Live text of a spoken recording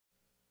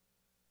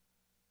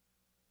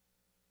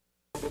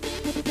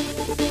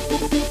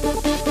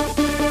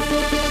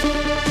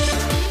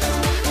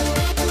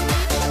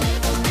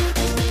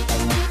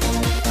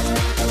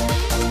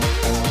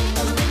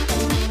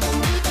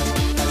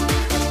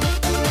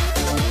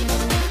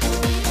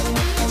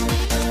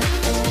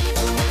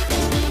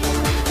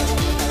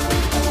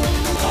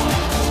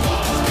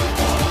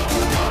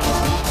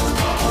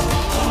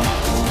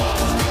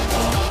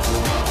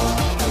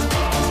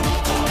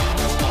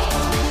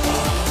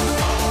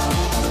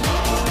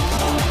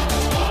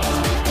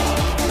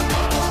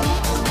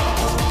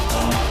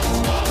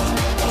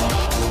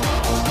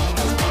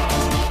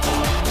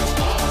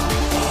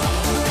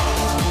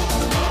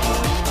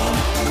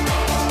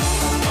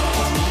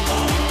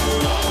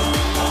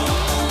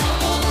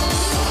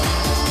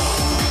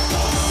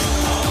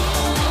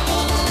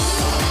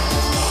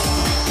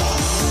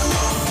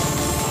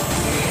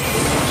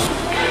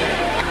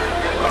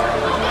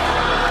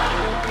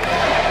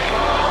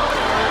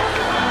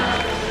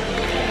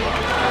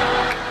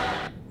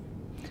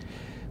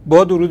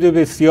با درود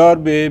بسیار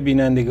به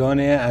بینندگان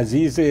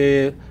عزیز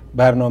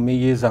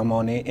برنامه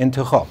زمان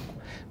انتخاب.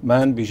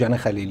 من بیژن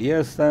خلیلی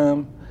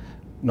هستم،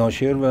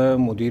 ناشر و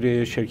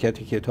مدیر شرکت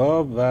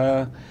کتاب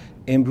و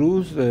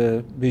امروز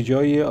به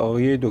جای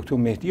آقای دکتر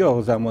مهدی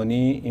آقا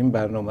زمانی این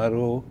برنامه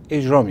رو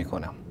اجرا می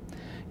کنم.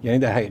 یعنی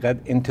در حقیقت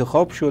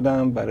انتخاب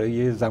شدم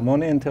برای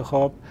زمان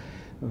انتخاب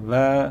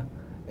و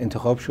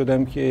انتخاب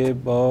شدم که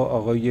با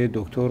آقای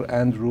دکتر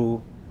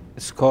اندرو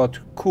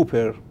اسکات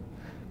کوپر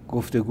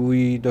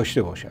گفتگویی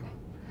داشته باشم.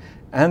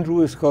 اندرو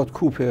اسکات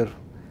کوپر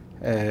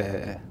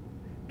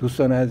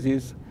دوستان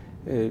عزیز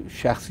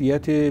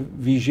شخصیت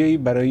ویژه‌ای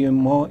برای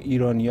ما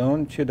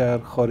ایرانیان چه در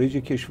خارج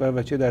کشور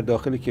و چه در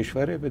داخل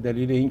کشوره، به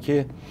دلیل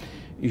اینکه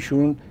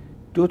ایشون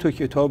دو تا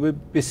کتاب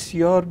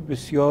بسیار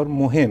بسیار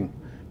مهم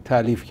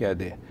تالیف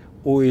کرده: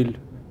 اویل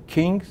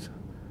کینگز،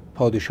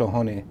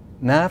 پادشاهان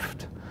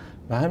نفت،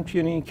 و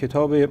همچنین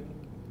کتاب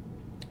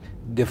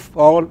The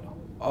Fall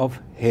of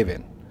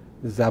Heaven،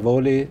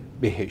 زوال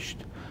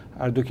بهشت.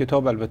 هر دو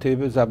کتاب البته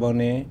به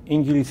زبان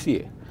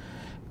انگلیسیه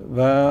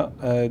و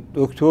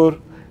دکتر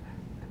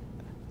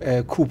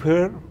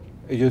کوپر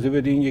اجازه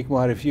بدین یک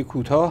معرفی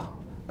کوتاه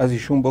از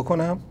ایشون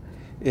بکنم.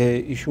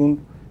 ایشون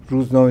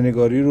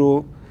روزنامه‌نگاری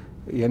رو،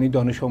 یعنی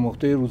دانش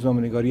آموخته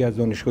روزنامه‌نگاری از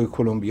دانشگاه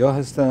کلمبیا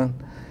هستند.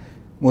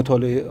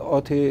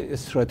 مطالعات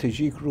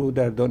استراتژیک رو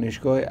در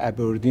دانشگاه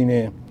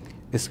ابردین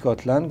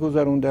اسکاتلند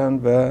گذروندن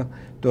و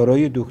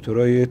دارای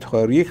دکترای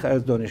تاریخ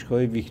از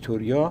دانشگاه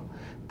ویکتوریا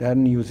در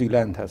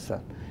نیوزیلند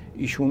هستند.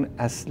 ایشون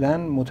اصلاً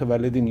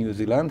متولد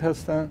نیوزیلند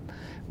هستند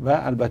و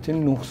البته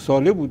 9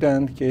 ساله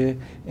بودند که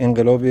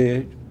انقلاب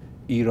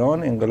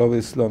ایران، انقلاب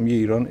اسلامی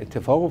ایران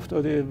اتفاق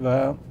افتاده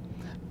و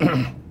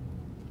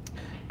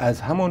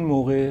از همان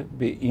موقع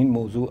به این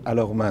موضوع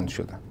علاقمند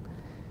شدند.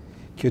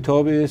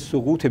 کتاب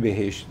سقوط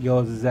بهشت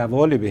یا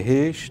زوال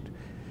بهشت،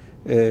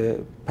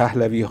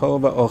 پهلوی ها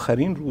و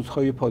آخرین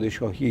روزهای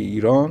پادشاهی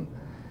ایران،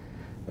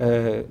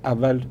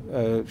 اول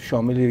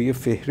شامل یه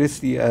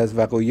فهرستی از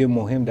وقایع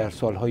مهم در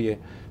سالهای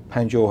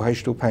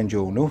 58 و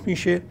 59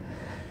 میشه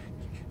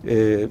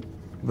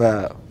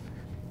و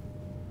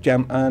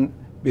جمعاً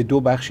به 2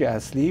 بخش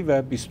اصلی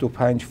و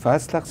 25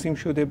 فصل تقسیم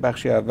شده.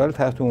 بخش اول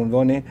تحت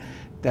عنوان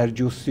در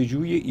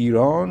جستجوی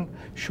ایران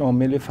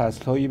شامل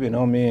فصل‌هایی به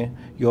نام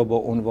یا با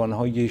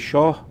عنوان‌های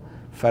شاه،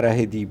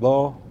 فرح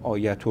دیبا،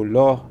 آیت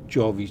الله،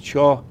 جاوید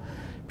شاه،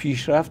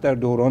 پیشرفت در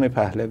دوران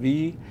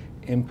پهلوی،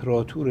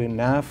 امپراتور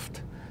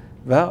نفت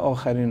و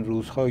آخرین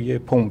روزهای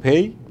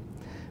پومپی،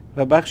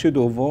 و بخش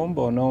دوم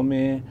با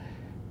نام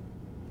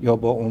یا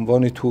با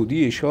عنوان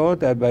تودیع شاه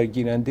در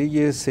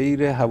برگیرنده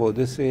سیر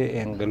حوادث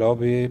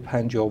انقلاب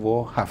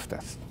 57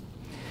 است.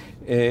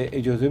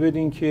 اجازه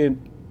بدین که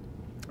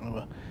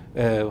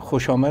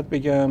خوش آمد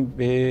بگم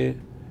به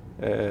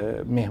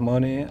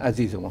مهمان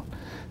عزیزمون.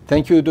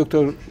 Thank you,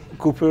 Dr.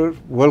 Cooper.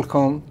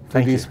 Welcome to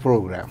this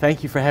program. Thank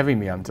you for having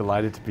me. I'm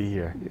delighted to be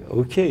here.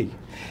 Okay.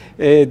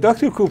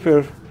 Dr. Cooper,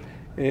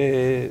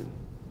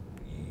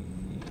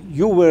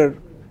 you were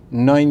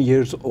 9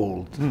 years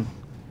old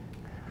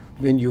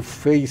when you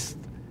faced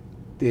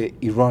the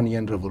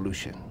Iranian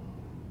Revolution.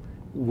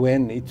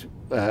 When it,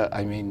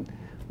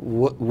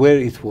 where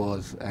it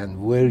was and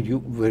where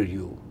were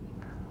you?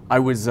 I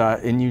was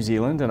in New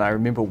Zealand, and I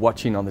remember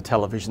watching on the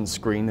television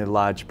screen the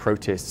large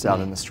protests out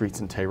in the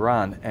streets in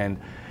Tehran. And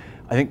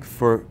I think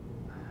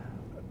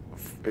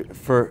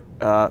for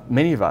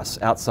many of us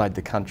outside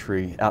the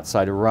country,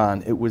 outside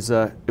Iran, it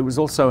was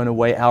also in a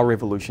way our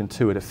revolution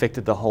too. It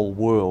affected the whole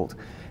world.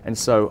 And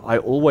so I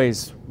always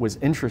was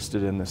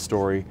interested in the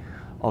story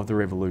of the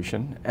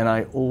revolution, and I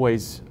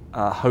always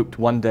hoped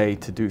one day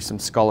to do some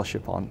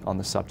scholarship on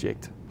the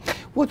subject.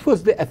 What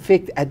was the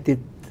effect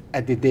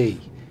at the day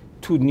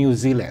to New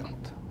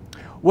Zealand?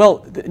 Well,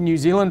 New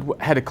Zealand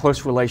had a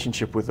close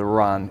relationship with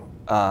Iran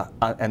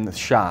and the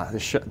Shah.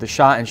 The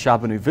Shah and Shah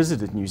Banu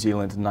visited New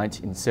Zealand in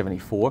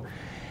 1974,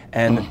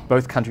 and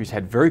both countries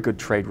had very good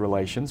trade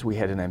relations. We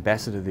had an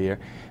ambassador there.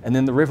 And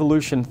then the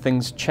revolution,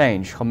 things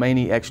changed.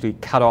 Khomeini actually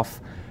cut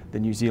off the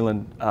New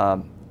Zealand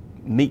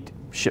meat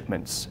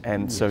shipments,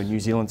 and so New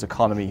Zealand's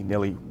economy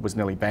was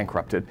nearly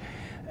bankrupted,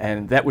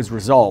 and that was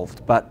resolved.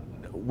 But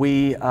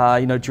we,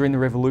 during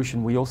the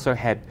revolution, we also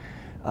had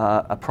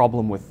a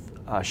problem with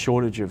a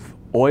shortage of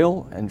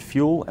oil and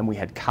fuel, and we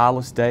had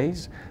carless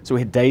days. So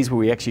we had days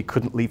where we actually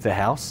couldn't leave the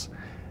house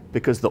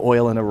because the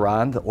oil in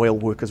Iran, the oil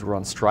workers were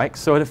on strike.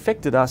 So it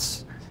affected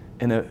us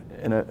in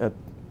a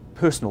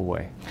personal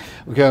way.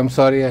 Okay, I'm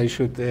sorry, I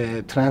should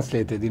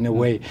translate it in a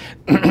way.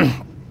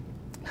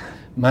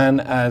 من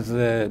از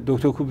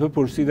دکتر کوپر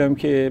پرسیدم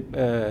که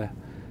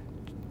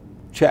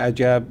چه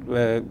عجب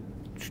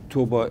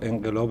تو با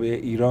انقلاب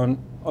ایران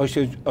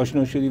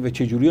آشنا شدی و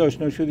چجوری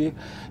آشنا شدی.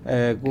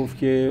 گفت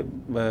که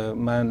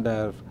من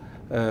در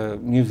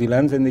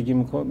نیوزیلند زندگی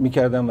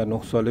میکردم و 9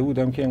 ساله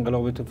بودم که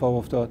انقلاب اتفاق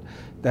افتاد.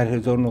 در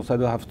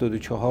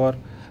 1974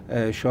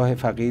 شاه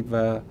فقید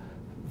و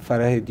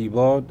فرح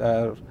دیبا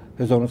در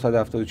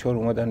 1974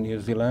 اومدن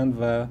نیوزیلند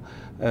و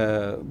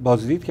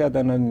بازدید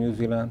کردن از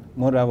نیوزیلند.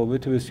 ما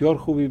روابط بسیار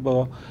خوبی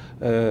با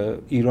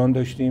ایران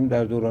داشتیم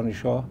در دوران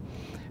شاه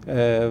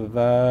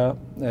و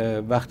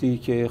وقتی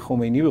که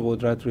خمینی به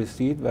قدرت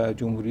رسید و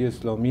جمهوری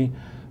اسلامی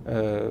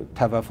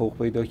توفق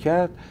پیدا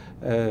کرد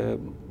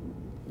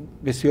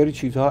بسیاری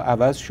چیزها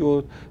عوض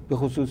شد، به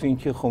خصوص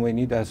اینکه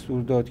خمینی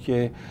دستور داد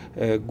که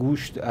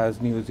گوشت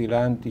از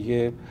نیوزیلند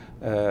دیگه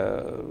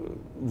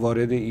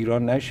وارد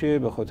ایران نشه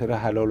به خاطر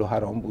حلال و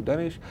حرام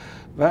بودنش،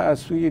 و از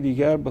سوی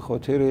دیگر به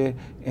خاطر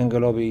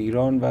انقلاب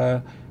ایران و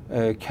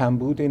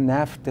کمبود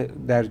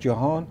نفت در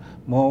جهان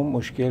ما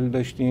مشکل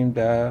داشتیم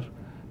در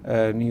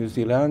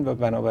نیوزیلند و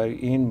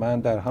بنابراین من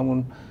در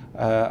همون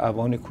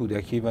اوان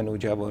کودکی و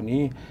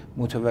نوجوانی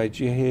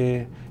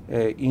متوجه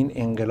این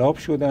انقلاب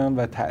شدم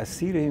و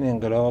تأثیر این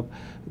انقلاب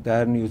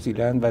در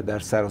نیوزیلند و در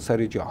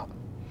سراسر جهان.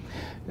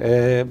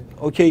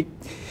 Okay.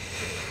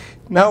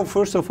 Now,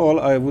 first of all,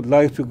 I would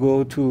like to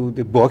go to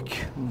the book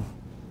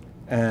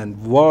and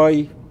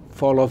why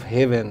fall of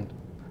heaven,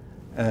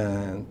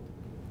 and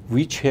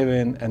which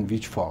heaven and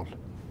which fall.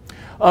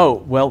 Oh,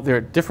 well, there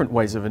are different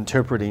ways of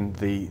interpreting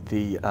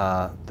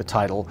the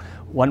title.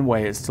 One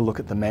way is to look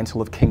at the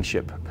mantle of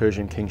kingship,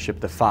 Persian kingship,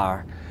 the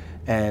Far,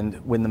 and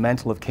when the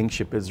mantle of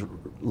kingship is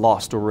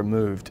lost or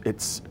removed,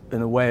 it's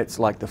in a way it's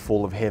like the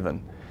fall of heaven.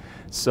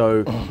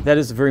 So that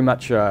is very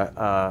much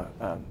a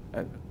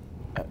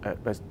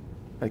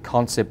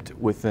concept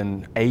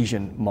within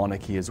Asian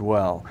monarchy as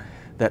well,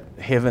 that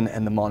heaven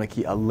and the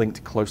monarchy are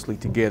linked closely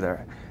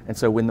together. And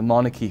so when the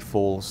monarchy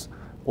falls,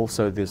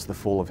 also there's the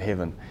fall of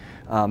heaven.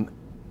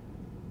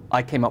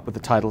 I came up with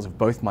the titles of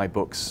both my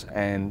books,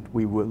 and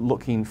we were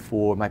looking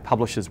for, my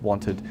publishers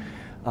wanted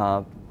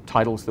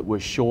titles that were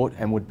short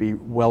and would be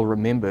well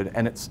remembered.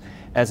 And it's,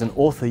 as an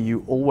author, you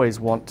always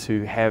want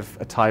to have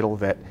a title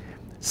that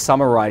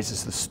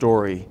summarizes the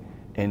story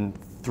in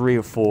 3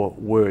 or 4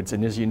 words,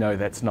 and as you know,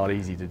 that's not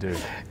easy to do.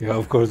 Yeah,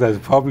 of course, as a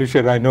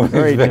publisher, I know it's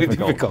very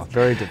difficult.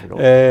 Very difficult.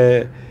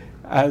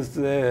 از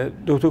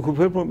دکتر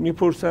کوپر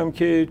میپرسم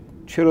که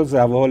چرا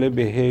زوال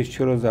بهشت،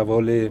 چرا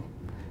زوال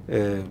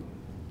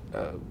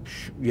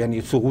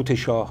یعنی سقوط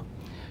شاه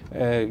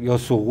یا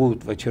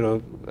سقوط و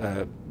چرا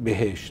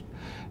بهشت.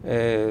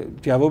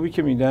 جوابی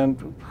که میدن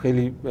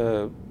خیلی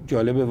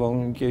جالبه و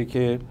اون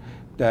که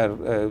در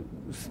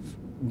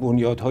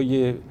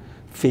بنیادهای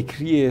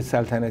فکری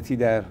سلطنتی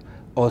در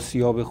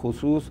آسیا به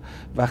خصوص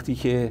وقتی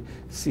که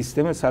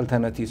سیستم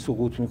سلطنتی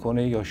سقوط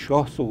میکنه یا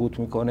شاه سقوط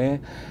میکنه،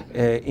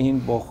 این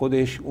با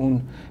خودش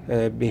اون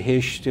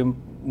بهشت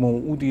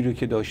موعودی رو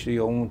که داشته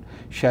یا اون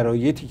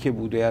شرایطی که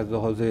بوده از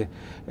لحاظ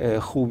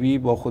خوبی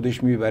با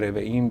خودش میبره و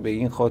این به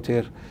این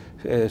خاطر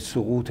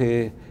سقوط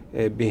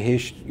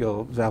بهشت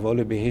یا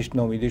زوال بهشت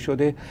نامیده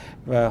شده.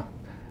 و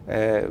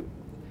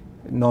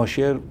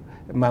ناشر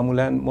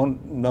معمولا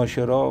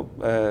ناشرا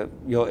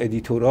یا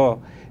ادیتورا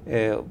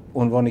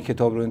عنوان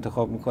کتاب رو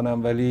انتخاب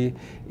میکنم، ولی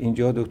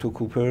اینجا دکتر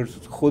کوپر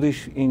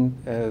خودش این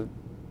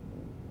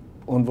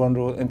عنوان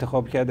رو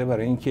انتخاب کرده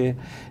برای اینکه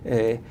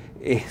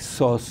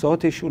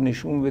احساساتش رو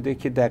نشون بده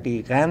که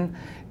دقیقاً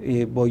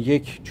با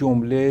یک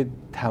جمله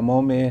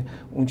تمام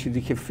اون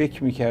چیزی که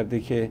فکر میکرده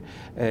که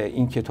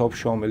این کتاب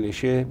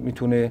شاملشه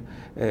میتونه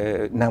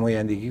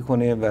نمایندگی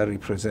کنه و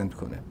ریپرزنت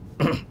کنه.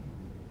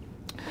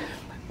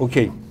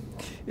 اوکی.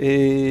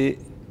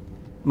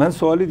 من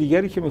سوال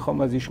دیگری که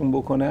میخوام از ایشون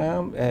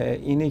بکنم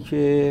اینه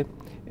که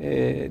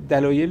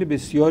دلایل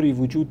بسیاری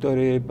وجود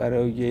داره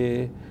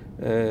برای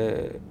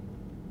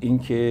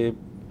اینکه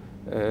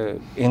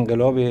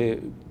انقلاب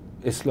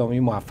اسلامی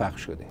موفق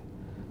شده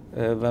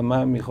و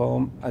من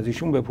میخوام از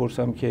ایشون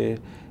بپرسم که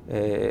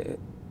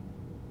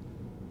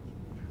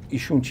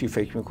ایشون چی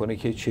فکر میکنه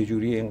که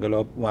چجوری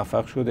انقلاب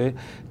موفق شده.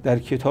 در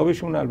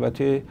کتابشون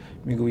البته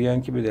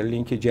میگوین که به دلیل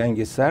اینکه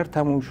جنگ سرد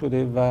تموم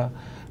شده و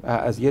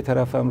از یه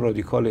طرف هم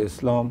رادیکال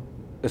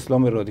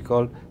اسلام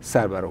رادیکال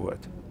سر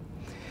برآورد.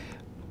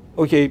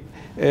 اوکی،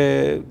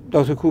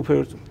 دکتر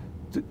کوپر،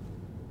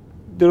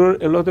 there are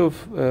a lot of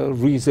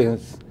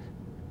reasons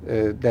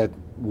that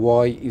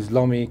why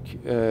Islamic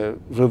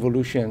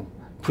revolution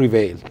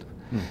prevailed.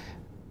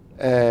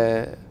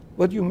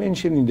 What you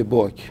mentioned in the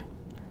book,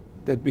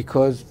 that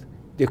because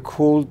the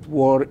Cold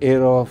War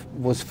era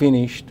was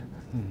finished,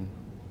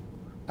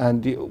 and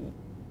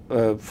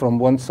from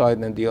one side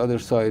and the other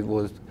side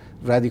was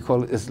radical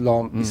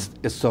Islam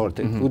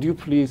started. Would you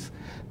please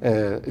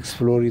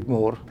explore it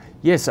more?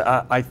 Yes,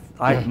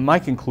 my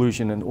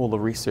conclusion in all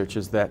the research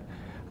is that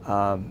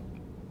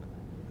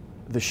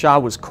the Shah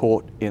was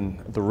caught in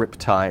the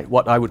riptide,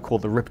 what I would call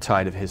the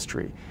riptide of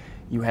history.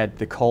 You had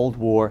the Cold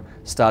War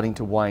starting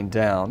to wind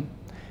down,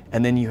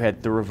 and then you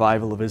had the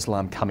revival of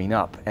Islam coming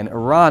up. And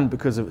Iran,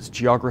 because of its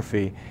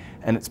geography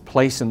and its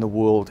place in the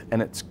world and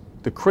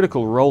the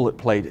critical role it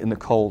played in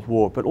the Cold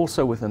War, but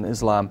also within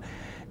Islam,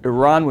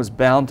 Iran was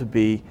bound to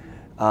be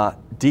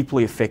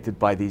deeply affected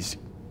by these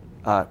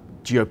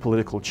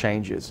geopolitical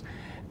changes.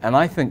 And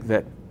I think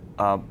that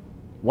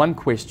one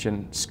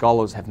question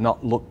scholars have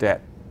not looked at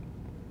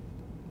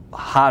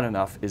hard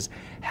enough is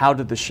how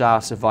did the Shah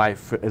survive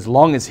for as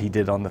long as he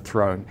did on the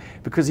throne?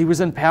 Because he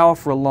was in power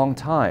for a long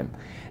time.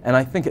 And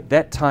I think at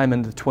that time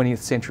in the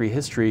 20th century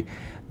history,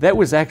 that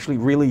was actually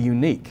really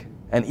unique.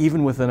 and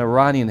even within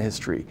Iranian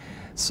history.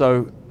 So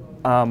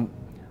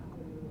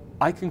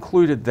I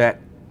concluded that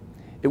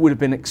it would have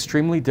been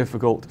extremely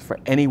difficult for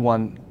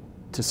anyone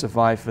to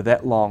survive for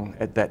that long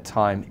at that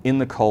time in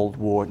the Cold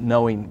War,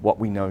 knowing what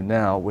we know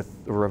now with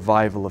the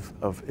revival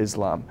of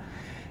Islam.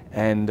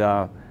 And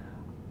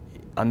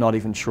I'm not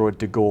even sure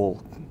de Gaulle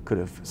could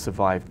have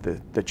survived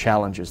the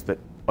challenges that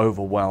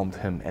overwhelmed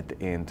him at the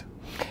end.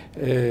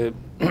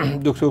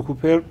 دکتر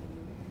کوپر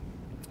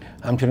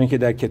همچنان که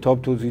در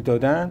کتاب توضیح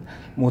دادن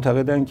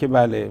معتقدن که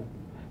بله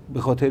به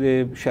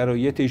خاطر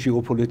شرایط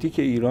ژئوپلیتیک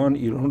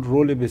ایران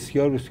رول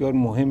بسیار بسیار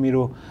مهمی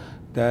رو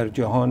در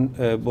جهان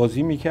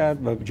بازی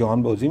میکرد و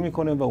جهان بازی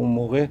میکنه و اون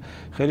موقع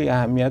خیلی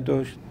اهمیت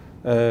داشت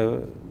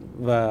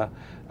و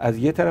از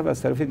یه طرف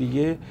از طرف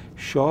دیگه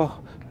شاه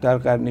در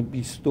قرن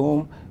 20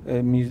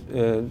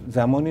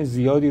 زمان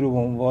زیادی رو به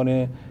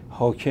عنوان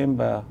حاکم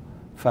و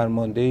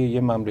فرمانده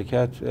یه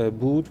مملکت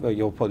بود و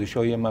یا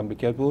پادشاه یه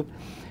مملکت بود.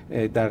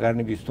 در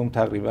قرن 20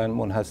 تقریبا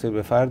منحصر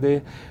به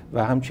فرده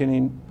و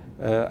همچنین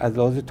از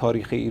لحاظ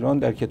تاریخ ایران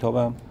در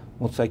کتابم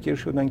متذکر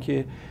شدن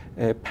که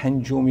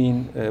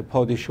پنجمین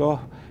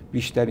پادشاه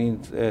بیشترین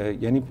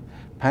یعنی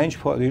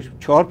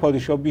 4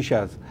 پادشاه بیش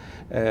از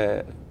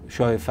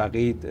شاه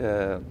فقید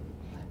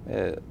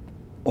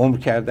عمر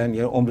کردن،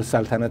 یعنی عمر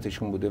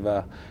سلطنتشون بوده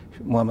و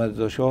محمد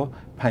رضا شاه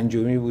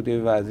پنجمی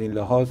بوده و از این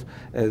لحاظ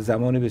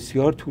زمان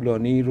بسیار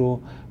طولانی رو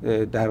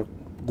در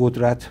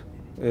قدرت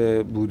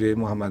بوده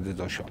محمد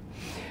رضا شاه.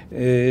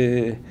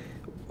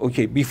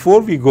 Okay,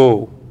 before we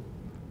go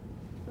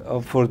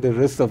for the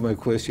rest of my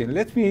question,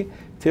 let me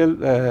tell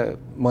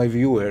my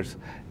viewers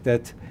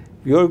that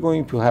we are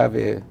going to have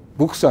a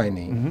book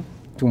signing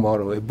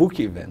tomorrow, a book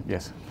event.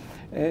 Yes.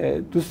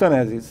 دوستان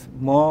عزیز،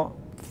 ما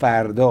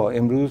فردا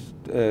امروز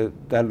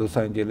در لس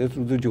آنجلس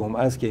روز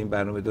جمعه است که این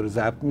برنامه داره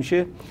ضبط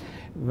میشه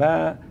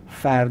و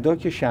فردا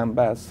که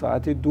شنبه است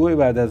ساعت 2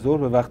 بعد از ظهر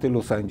به وقت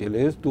لس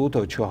آنجلس 2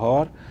 تا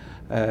 4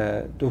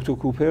 دکتر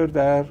کوپر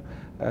در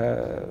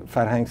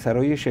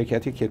فرهنگسرای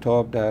شرکت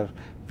کتاب در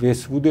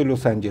وست‌وود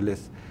لس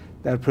آنجلس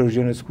در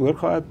پرژن اسکوئر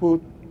خواهد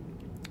بود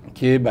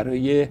که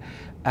برای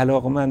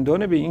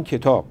علاقمندان به این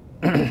کتاب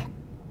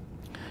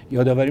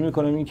یادآوری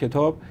میکنم این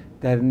کتاب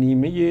در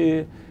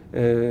نیمه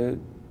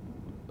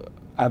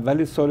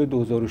اول سال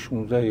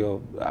 2016 یا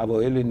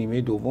اوایل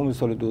نیمه دوم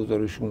سال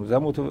 2016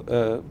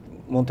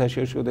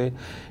 منتشر شده.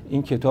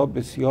 این کتاب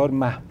بسیار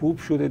محبوب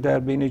شده در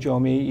بین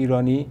جامعه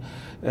ایرانی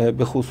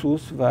به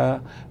خصوص و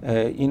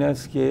این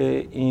است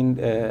که این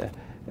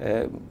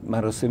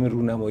مراسم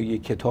رونمایی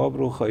کتاب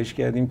رو خواهش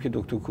کردیم که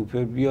دکتر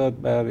کوپر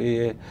بیاد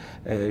برای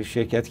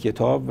شرکت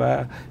کتاب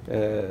و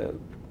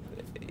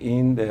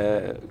این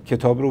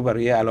کتاب رو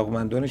برای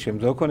علاقمندانش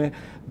امضا کنه.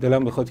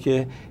 دلم بخواد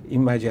که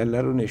این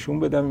مجله رو نشون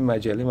بدم. این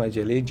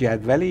مجله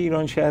جدول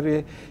ایران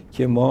شهره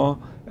که ما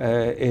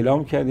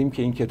اعلام کردیم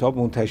که این کتاب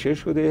منتشر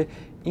شده.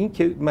 این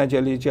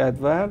مجله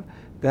جدول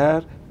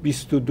در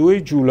 22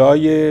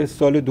 جولای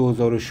سال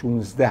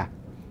 2016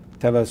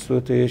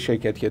 توسط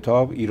شرکت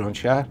کتاب ایران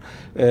شهر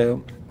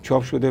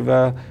چاپ شده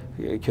و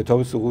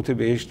کتاب سقوط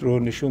بهشت رو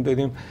نشون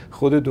دادیم.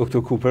 خود دکتر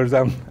کوپرز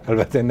هم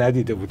البته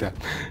ندیده بودن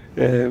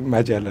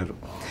مجله رو.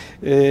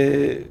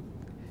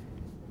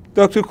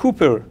 دکتر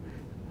کوپر,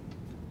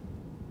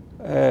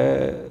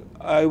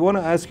 I want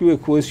to ask you a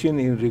question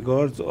in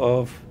regards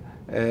of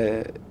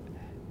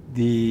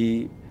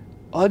the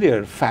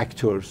other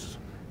factors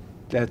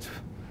that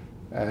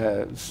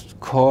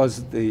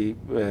caused the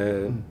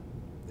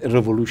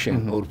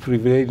revolution or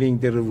prevailing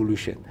the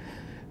revolution.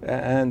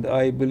 And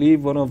I believe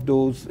one of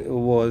those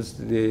was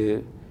the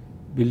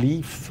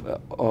belief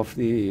of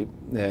the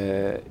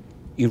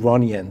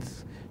Iranians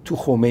to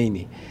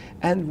Khomeini.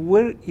 And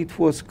where it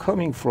was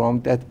coming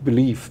from, that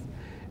belief,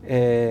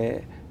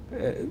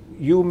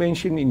 you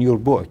mentioned in your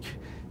book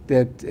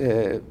that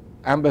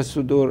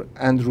Ambassador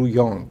Andrew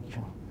Young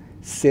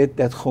said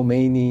that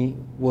Khomeini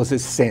was a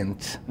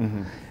saint,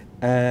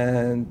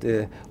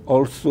 and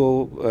also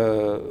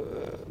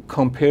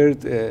compared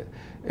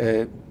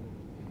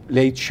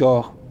late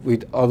Shah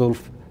with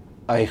Adolf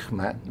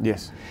Eichmann.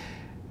 Yes.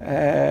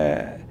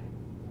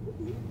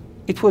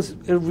 It was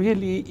a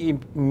really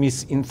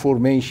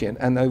misinformation,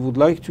 and I would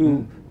like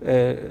to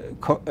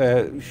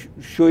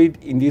show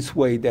it in this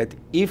way, that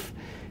if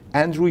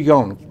Andrew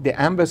Young, the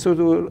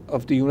ambassador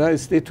of the United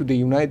States to the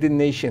United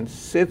Nations,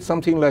 said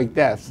something like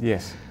that,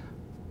 yes,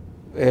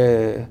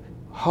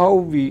 how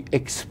we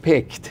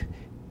expect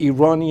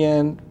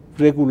Iranian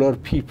regular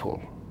people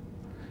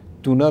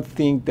do not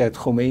think that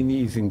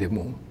Khomeini is in the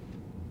moon?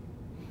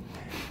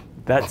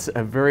 That's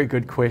a very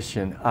good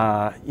question.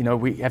 You know,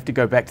 we have to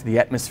go back to the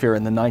atmosphere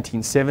in the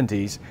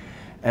 1970s,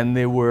 and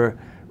there were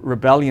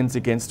rebellions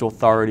against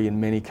authority in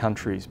many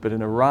countries. But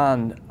in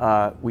Iran,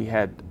 we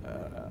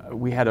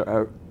had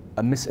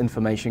a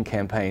misinformation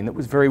campaign that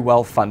was very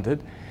well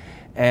funded,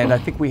 and I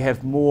think we have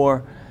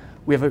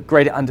a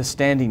greater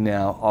understanding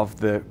now of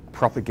the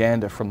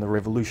propaganda from the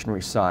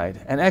revolutionary side.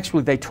 And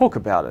actually, they talk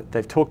about it.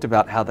 They've talked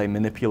about how they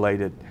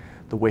manipulated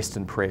the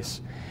Western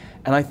press,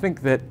 and I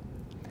think that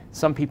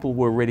some people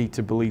were ready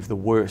to believe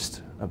the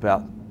worst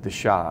about the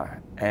Shah,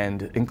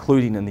 and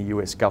including in the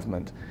US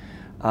government.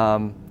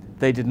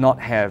 They did not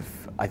have,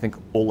 I think,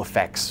 all the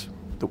facts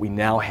that we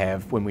now have.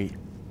 When we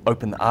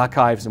open the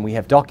archives and we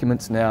have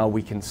documents now,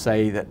 we can say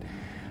that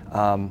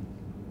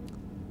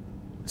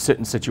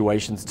certain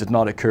situations did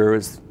not occur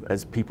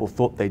as people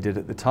thought they did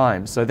at the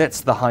time. So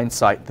that's the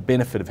hindsight. The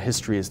benefit of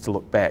history is to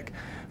look back.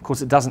 Of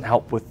course, it doesn't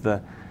help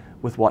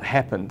with what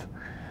happened.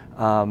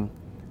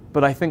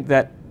 But I think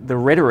that the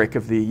rhetoric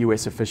of the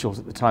US officials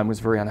at the time was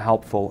very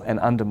unhelpful and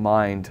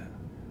undermined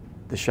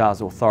the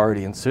Shah's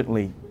authority, and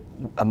certainly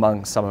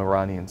among some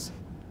Iranians.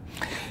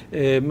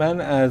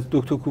 من از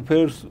دکتر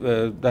کوپر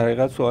در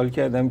حقیقت سوال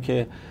کردم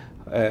که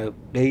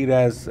غیر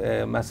از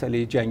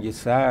مسئله جنگ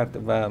سرد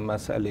و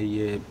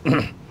مسئله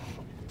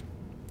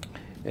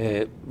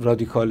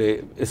رادیکال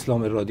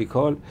اسلام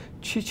رادیکال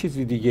چه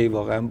چیزی دیگه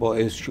واقعا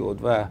باعث شد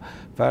و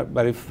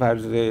برای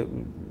فرض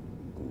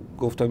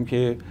گفتم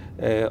که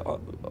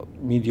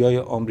میدیای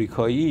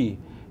آمریکایی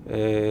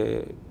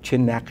چه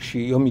نقشی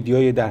یا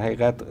میدیای در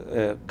حقیقت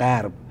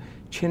غرب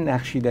چه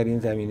نقشی در این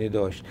زمینه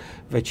داشت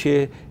و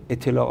چه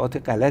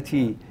اطلاعات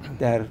غلطی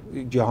در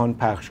جهان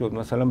پخش شد.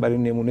 مثلا برای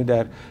نمونه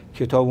در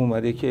کتاب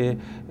اومده که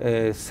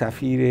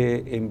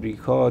سفیر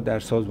امریکا در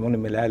سازمان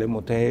ملل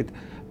متحد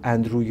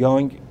اندرو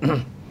یانگ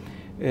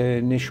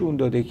نشون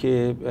داده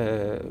که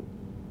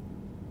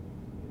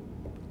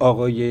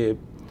آقای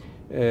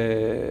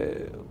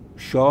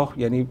شاه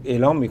یعنی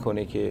اعلام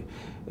میکنه که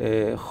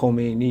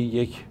خمینی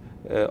یک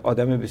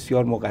آدم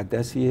بسیار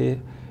مقدسیه،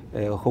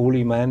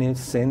 هولی من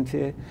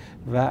سنت،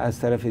 و از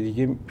طرف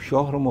دیگه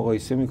شاه رو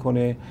مقایسه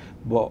میکنه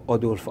با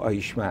آدولف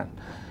آیشمن.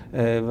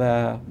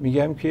 و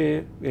میگم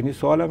که یعنی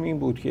سوالم این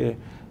بود که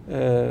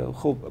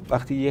خب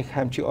وقتی یک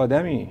همچی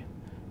آدمی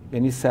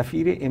یعنی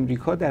سفیر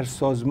امریکا در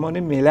سازمان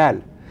ملل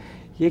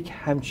یک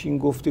همچین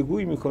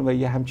گفتگویی میکنه و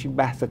یه همچین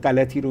بحث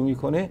غلطی رو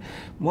میکنه،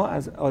 ما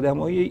از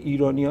آدمای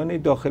ایرانیان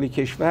داخل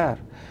کشور،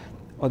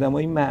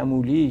 آدمای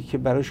معمولی که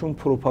براشون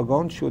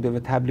پروپاگاند شده و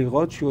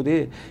تبلیغات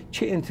شده،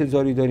 چه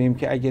انتظاری داریم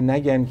که اگه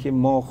نگن که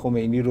ما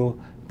خمینی رو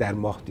در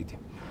ماه دیدیم؟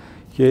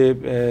 که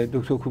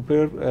دکتر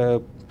کوپر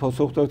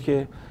پاسخ داد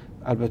که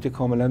البته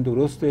کاملا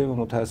درسته و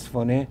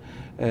متاسفانه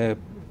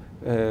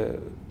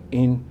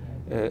این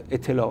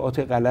اطلاعات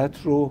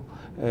غلط رو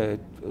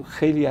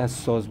خیلی از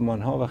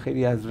سازمان ها و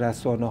خیلی از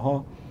رسانه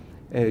ها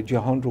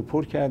جهان رو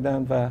پر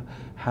کردن و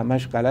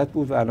همش غلط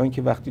بود. و الان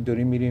که وقتی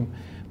داریم میریم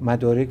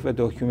مدارک و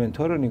داکیومنت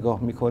ها رو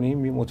نگاه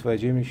میکنیم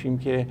متوجه میشیم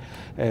که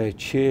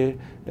چه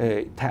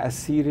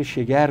تأثیر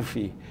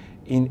شگرفی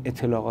این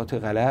اطلاعات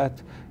غلط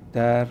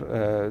در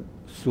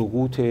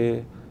سقوط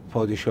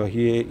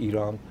پادشاهی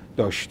ایران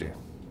داشته.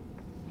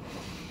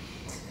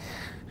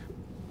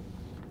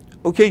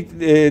 Okay,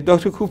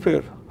 Dr.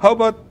 Cooper, how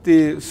about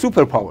the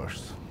superpowers?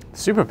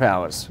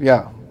 Superpowers?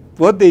 Yeah,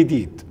 what they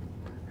did?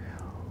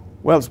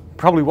 Well, it's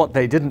probably what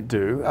they didn't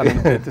do. I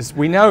mean,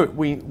 we know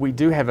we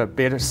do have a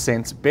better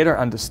sense, better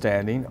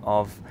understanding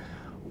of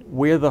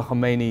where the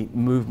Khomeini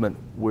movement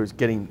was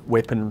getting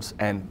weapons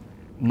and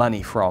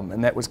money from,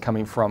 and that was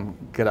coming from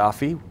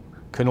Gaddafi.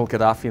 Colonel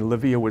Gaddafi in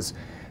Libya was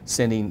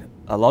sending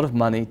a lot of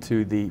money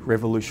to the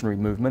revolutionary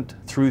movement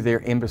through their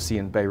embassy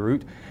in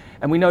Beirut.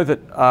 And we know that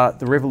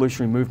the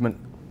revolutionary movement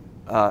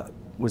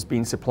was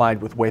being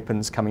supplied with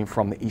weapons coming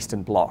from the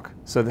Eastern Bloc.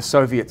 So the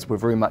Soviets were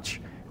very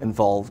much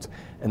involved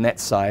in that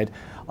side.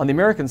 On the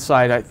American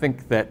side, I think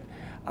that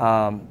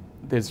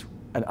there's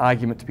an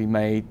argument to be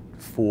made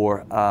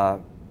for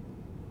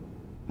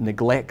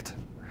neglect,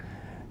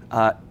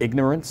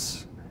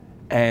 ignorance,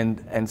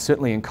 and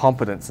certainly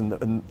incompetence in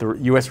the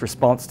US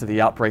response to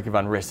the outbreak of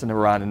unrest in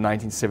Iran in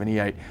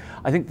 1978.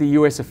 I think the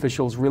US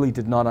officials really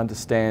did not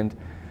understand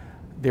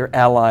their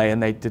ally,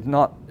 and they did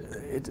not.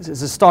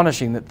 It's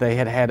astonishing that they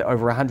had had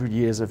over 100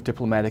 years of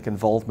diplomatic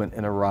involvement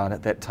in Iran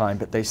at that time,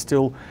 but they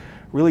still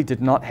really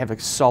did not have a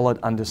solid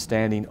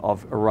understanding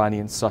of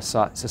Iranian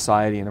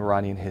society and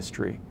Iranian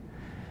history.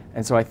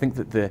 And so I think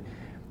that the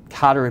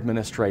Carter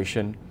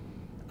administration,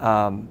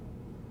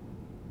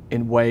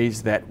 in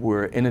ways that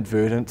were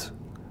inadvertent,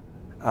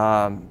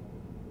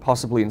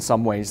 possibly in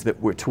some ways that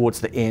were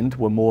towards the end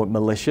were more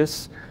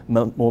malicious,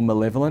 more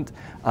malevolent,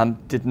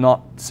 did not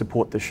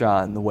support the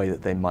Shah in the way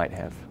that they might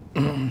have.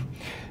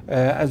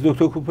 از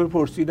دکتر کوپر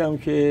پرسیدم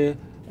که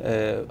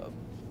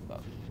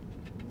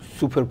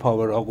سوپر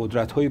پاورها،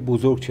 قدرت‌های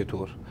بزرگ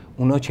چطور؟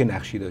 اونا چه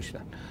نقشی داشتن؟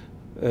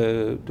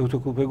 دکتر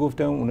کوپر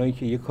گفتم اونایی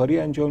که یه کاری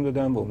انجام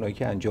دادن و اونایی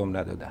که انجام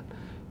ندادن.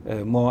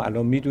 ما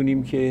الان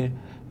میدونیم که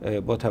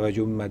با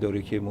توجه به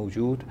مدارک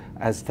موجود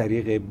از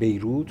طریق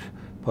بیروت،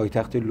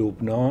 پایتخت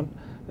لبنان،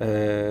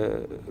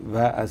 و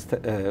از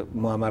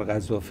معمر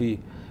قذافی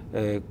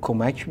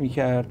کمک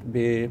میکرد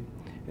به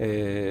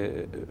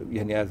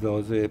یعنی از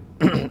لحاظ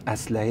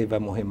اسلحه و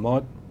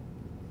مهمات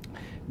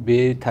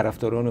به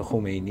طرفداران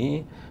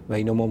خمینی و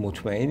اینا ما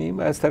مطمئنیم.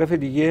 و از طرف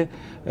دیگه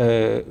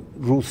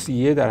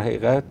روسیه در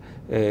حقیقت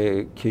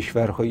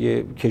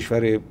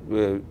کشور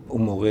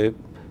اون موقع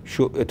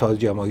اتحاد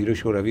جماهیر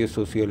شوروی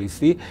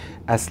سوسیالیستی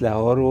اسلحه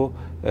ها رو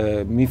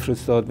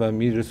میفرستاد و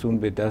میرسون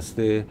به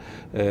دست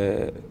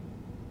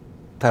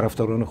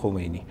طرفداران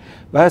خمینی.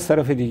 و از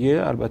طرف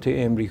دیگه البته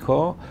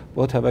امریکا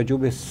با توجه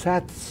به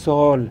 100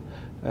 سال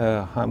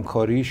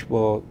همکاریش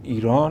با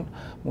ایران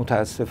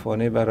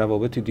متاسفانه و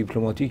روابط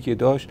دیپلماتیکی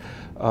داشت،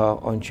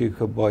 آنچه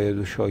که باید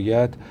و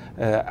شاید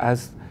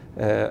از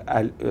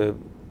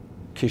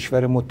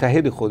کشور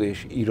متحد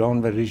خودش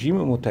ایران و رژیم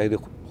متحد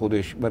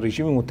خودش و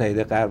رژیم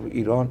متحد غرب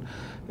ایران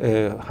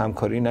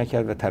همکاری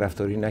نکرد و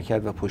طرفداری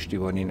نکرد و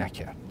پشتیبانی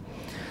نکرد.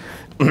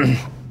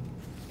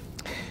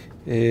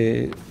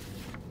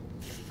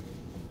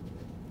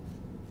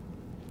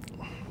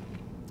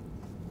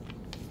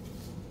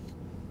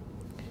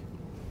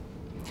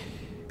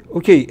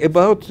 Okay,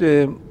 about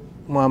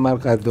Muammar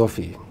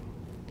Gaddafi.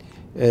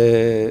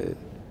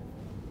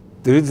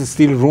 There is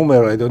still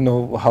rumor, I don't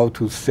know how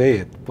to say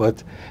it,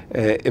 but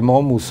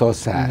Imam Musa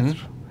Sadr,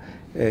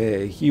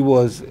 he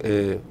was,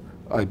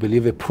 I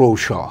believe, a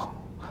pro-Shah.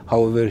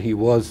 However, he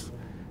was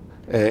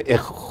a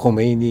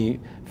Khomeini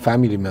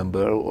family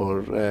member, or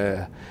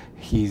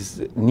his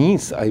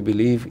niece, I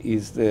believe,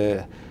 is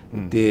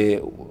the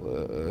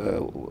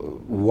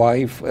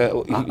wife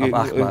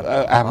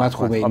Ahmad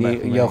Khomeini,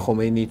 ya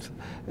Khomeini's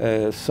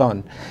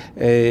son.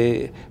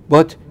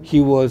 But he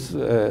was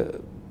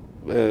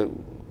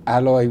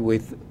ally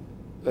with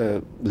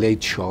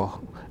late Shah,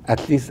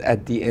 at least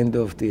at the end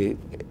of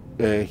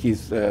his,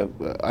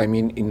 I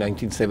mean, in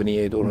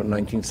 1978 or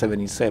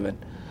 1977.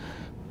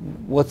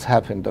 What's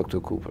happened, Dr.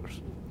 Cooper?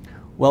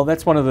 Well,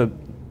 that's one of the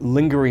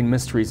lingering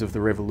mysteries of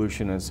the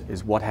revolution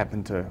is what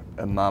happened to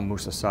Imam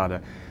Musa Sadr.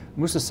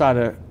 Musa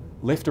Sadr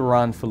left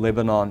Iran for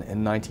Lebanon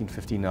in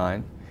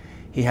 1959.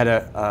 He had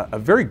a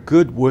very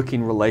good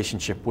working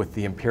relationship with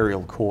the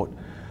imperial court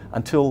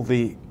until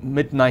the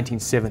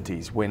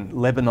mid-1970s, when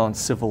Lebanon's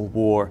civil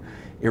war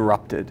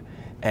erupted.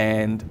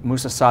 And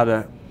Musa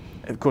Sadr,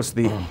 of course,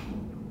 the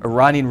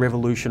Iranian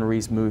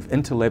revolutionaries moved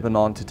into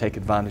Lebanon to take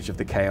advantage of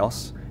the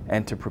chaos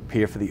and to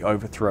prepare for the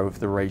overthrow of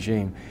the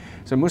regime.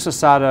 So Musa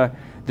Sadr,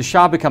 the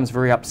Shah becomes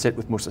very upset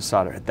with Musa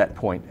Sadr at that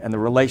point, and the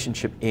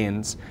relationship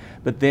ends.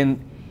 But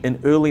then in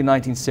early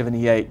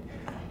 1978,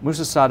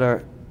 Musa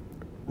Sadr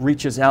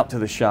reaches out to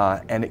the Shah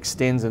and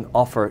extends an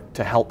offer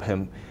to help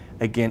him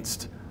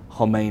against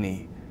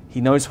Khomeini.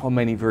 He knows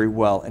Khomeini very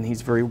well, and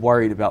he's very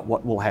worried about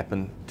what will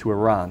happen to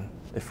Iran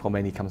if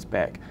Khomeini comes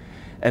back.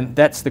 And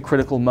that's the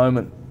critical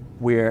moment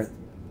where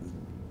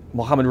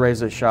Mohammad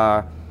Reza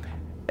Shah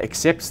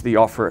accepts the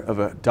offer of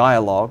a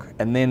dialogue,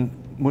 and then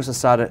Musa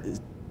Sadr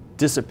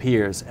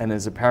disappears and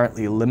is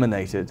apparently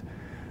eliminated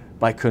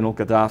by Colonel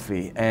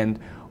Gaddafi. And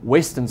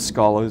Western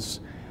scholars,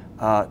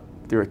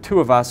 there are two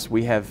of us,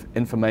 we have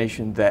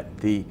information that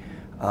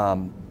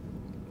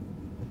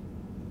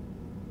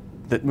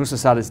that Musa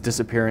Sadr's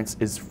disappearance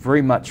is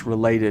very much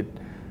related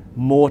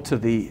more to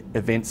the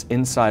events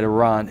inside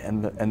Iran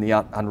and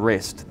the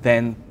unrest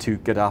than to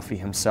Gaddafi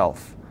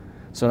himself.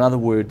 So in other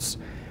words,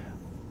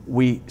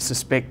 we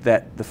suspect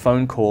that the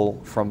phone call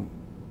from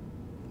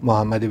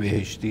Mohammad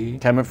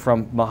Beheshti came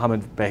from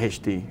Mohammad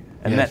Beheshti,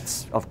 and yes,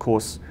 that's of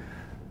course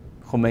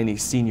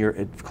Khomeini's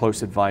senior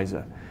close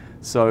advisor.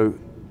 So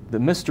the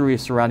mystery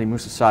surrounding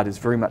Musa Sadr is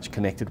very much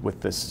connected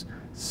with this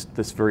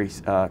very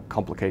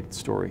complicated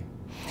story.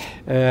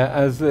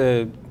 از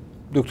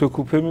دکتر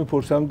کوپر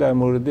میپرسم در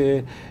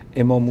مورد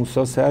امام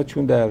موسی صدر،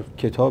 چون در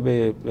کتاب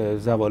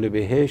زوال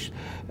بهشت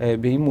به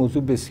این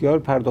موضوع بسیار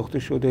پرداخته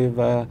شده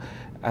و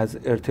از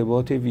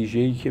ارتباط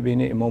ویژه‌ای که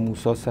بین امام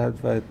موسی صدر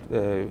و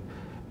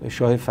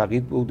شاه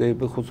فقید بوده،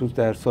 به خصوص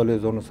در سال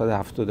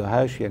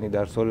 1978 یعنی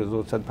در سال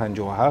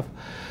 1957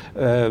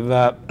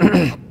 و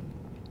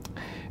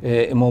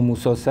امام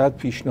موسی صدر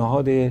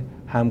پیشنهاد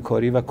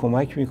همکاری و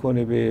کمک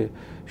میکنه به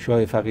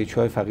شاه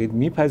فقید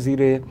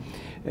میپذیره،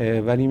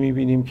 ولی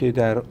میبینیم که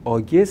در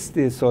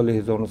آگوست سال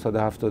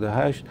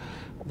 1978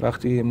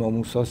 وقتی امام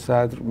موسی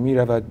صدر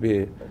میرود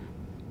به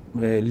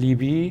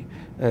لیبی،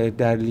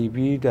 در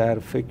لیبی در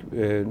فکر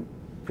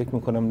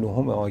میکنم 9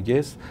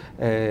 آگوست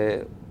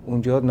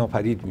اونجا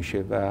ناپدید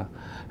میشه و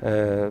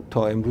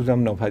تا امروز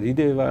هم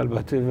ناپدیده. و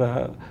البته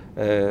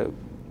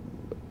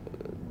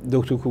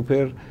دکتر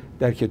کوپر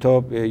در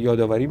کتاب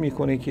یادآوری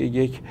میکنه که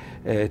یک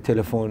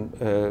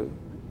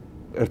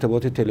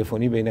ارتباط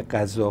تلفنی بین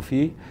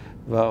قذافی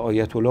و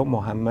آیت الله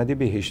محمد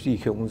بهشتی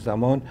که اون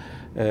زمان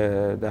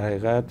در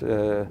حقیقت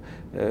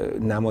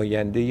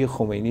نماینده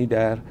خمینی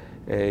در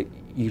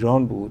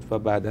ایران بود و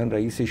بعداً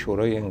رئیس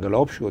شورای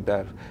انقلاب شد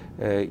در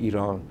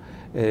ایران،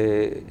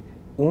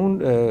 اون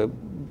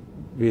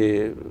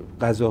به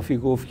قذافی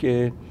گفت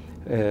که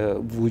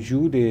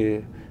وجود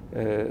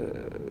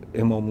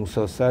امام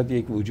موسی صدر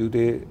یک وجود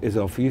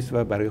اضافی است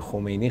و برای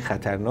خمینی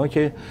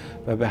خطرناکه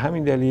و به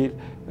همین دلیل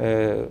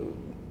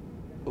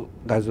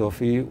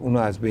قذافی اونو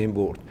از بین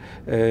برد.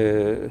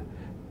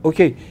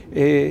 Okay,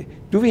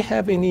 do we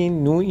have any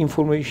new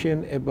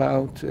information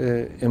about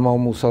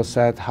Imam Musa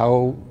Sadr,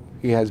 how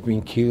he has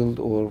been killed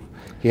or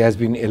he has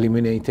been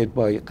eliminated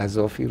by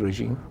Gaddafi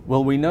regime?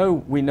 Well, we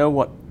know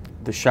what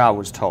the Shah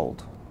was told.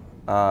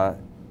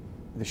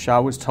 The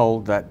Shah was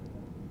told that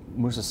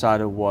Musa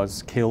Sadr was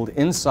killed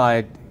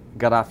inside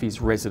Gaddafi's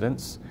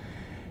residence.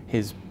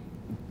 His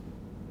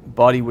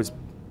body was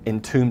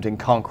entombed in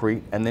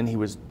concrete, and then he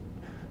was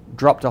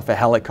dropped off a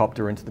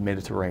helicopter into the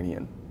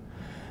Mediterranean.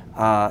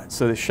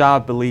 So the Shah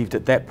believed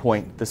at that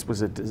point this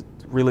was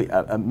really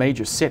a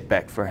major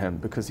setback for him,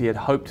 because he had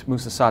hoped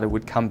Musa Sadr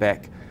would come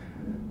back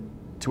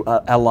to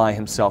ally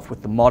himself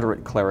with the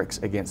moderate clerics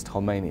against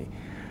Khomeini.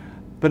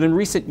 But in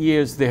recent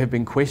years there have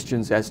been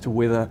questions as to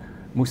whether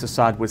Musa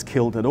Sadr was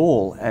killed at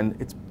all, and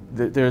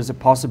there's a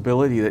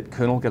possibility that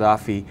Colonel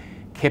Gaddafi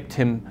kept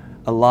him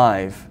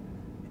alive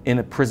in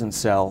a prison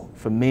cell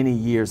for many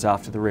years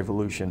after the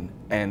revolution,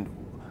 and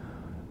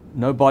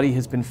no body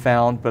has been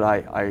found, but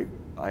I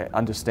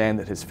understand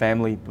that his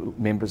family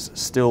members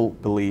still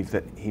believe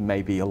that he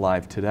may be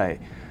alive today.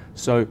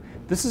 So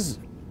this is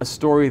a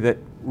story that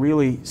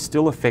really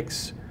still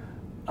affects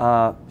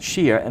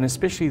Shia, and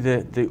especially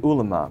the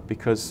ulama,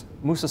 because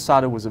Musa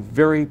Sadr was a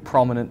very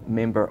prominent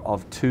member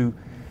of two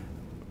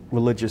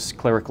religious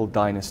clerical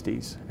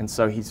dynasties, and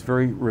so he's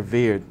very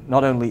revered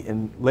not only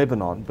in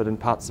Lebanon but in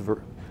parts of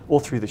all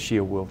through the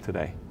Shia world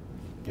today.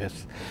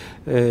 Yes.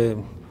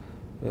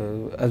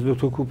 از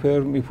دکتر کوپر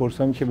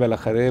میپرسم که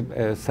بالاخره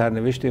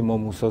سرنوشت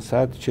امام موسی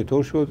صدر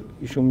چطور شد.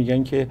 ایشون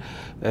میگن که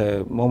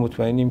ما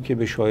مطمئنیم که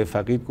به شاه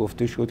فقید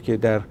گفته شد که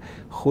در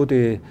خود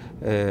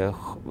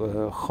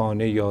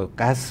خانه یا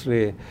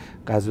قصر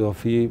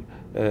قذافی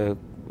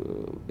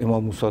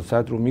امام موسی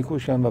صدر رو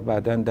میکشن و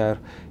بعداً در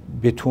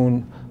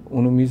بتون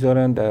اونو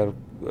میذارن در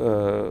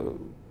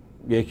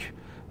یک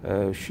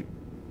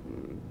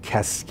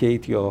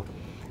کسکیت یا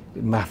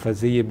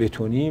محفظه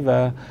بتونی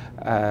و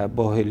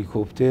با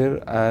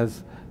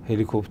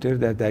هلیکوپتر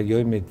در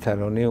دریای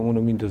مدیترانه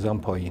اونو میندازن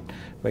پایین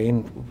و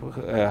این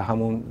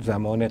همون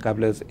زمان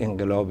قبل از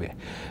انقلابه.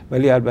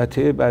 ولی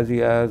البته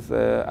بعضی از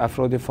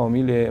افراد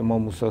فامیل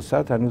امام موسی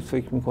صدر هنوز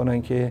فکر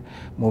میکنن که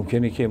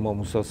ممکنه که امام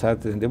موسی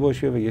صدر زنده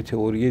باشه و یه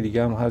تئوری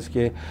دیگه هم هست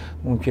که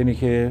ممکنه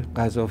که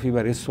قذافی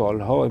برای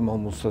سالها امام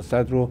موسی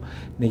صدر رو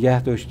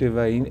نگه داشته و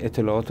این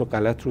اطلاعات رو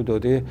غلط رو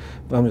داده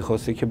و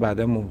میخواسته که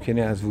بعدا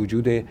ممکنه از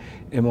وجود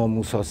امام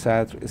موسی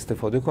صدر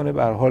استفاده کنه.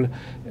 به هر حال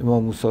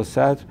امام موسی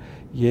صدر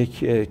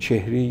یک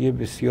چهره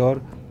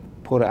بسیار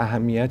پر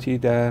اهمیتی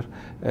در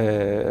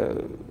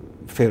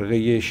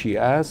فرقه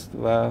شیعه است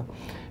و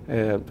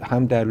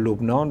هم در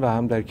لبنان و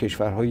هم در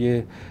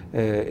کشورهای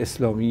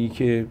اسلامی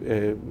که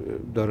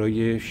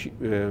دارای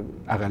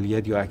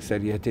اقلیت یا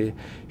اکثریت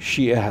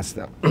شیعه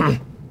هستند.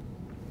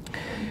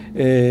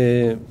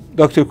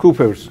 Dr.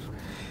 Coopers,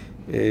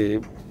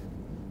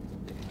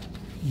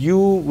 you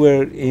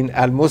were in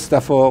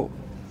Al-Mustafa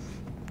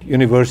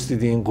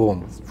University in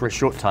Qom. For a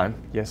short time,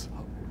 yes.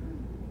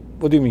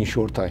 What do you mean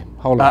short time?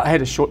 How long? I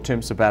had a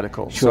short-term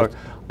sabbatical. Sure.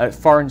 So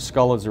foreign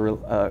scholars are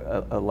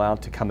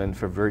allowed to come in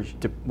for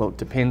well, it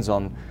depends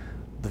on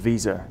the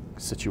visa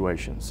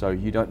situation. So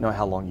you don't know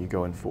how long you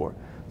go in for.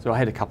 So I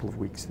had a couple of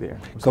weeks there.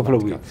 A couple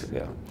of weeks,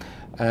 yeah.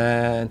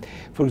 And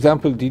for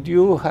example, did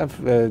you have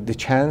the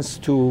chance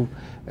to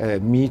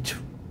meet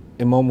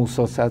Imam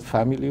Musa Sad's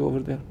family over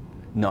there?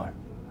 No.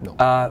 No.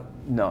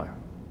 No.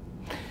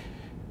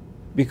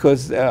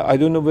 Because I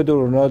don't know whether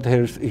or not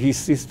his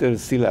sister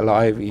is still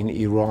alive in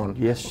Iran.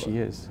 Yes, she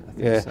is. I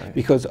think Yeah, so.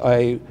 because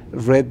I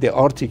read the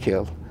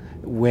article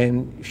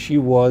when she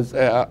was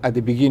at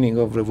the beginning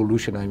of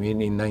revolution, I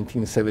mean in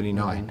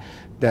 1979,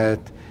 that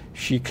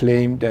she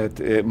claimed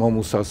that Imam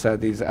Musa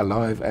Sadr is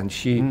alive, and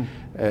she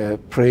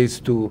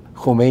praised to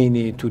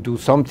Khomeini to do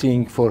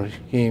something for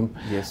him,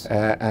 Yes.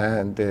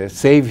 And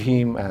save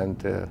him, and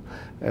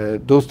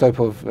those type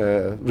of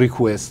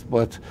requests.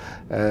 But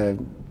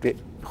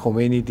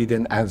Khomeini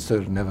didn't answer,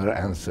 never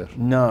answer.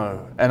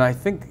 No, and I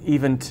think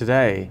even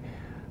today,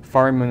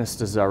 Foreign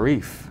Minister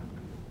Zarif,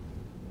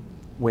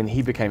 when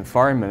he became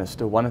foreign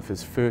minister, one of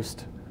his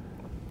first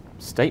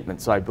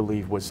statements, I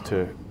believe, was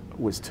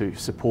to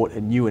support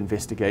a new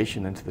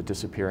investigation into the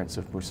disappearance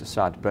of Musa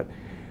Sadr. But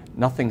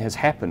nothing has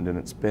happened, and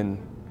it's been,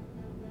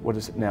 what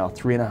is it now,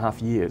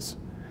 3.5 years.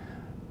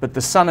 But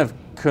the son of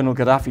Colonel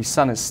Gaddafi's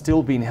son is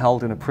still being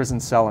held in a prison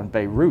cell in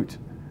Beirut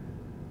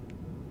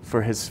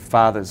for his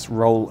father's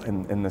role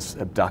in this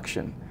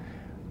abduction.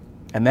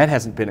 And that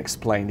hasn't been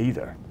explained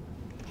either.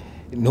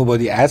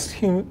 Nobody asked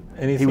him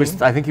anything?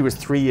 I think he was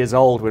 3 years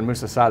old when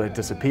Musa Sadr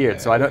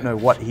disappeared, so I don't know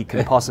what he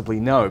can possibly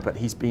know, but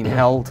he's been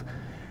held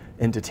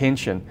in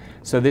detention.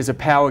 So there's a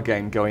power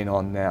game going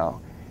on now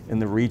in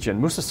the region.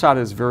 Musa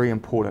Sadr is very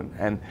important,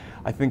 and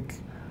I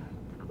think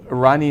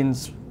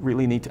Iranians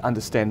really need to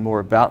understand more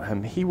about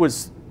him. He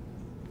was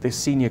the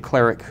senior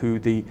cleric who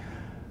the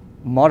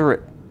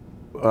moderate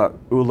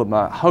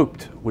ulama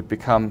hoped would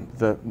become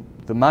the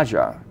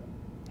Majar.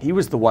 He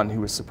was the one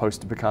who was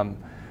supposed to become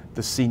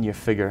the senior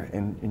figure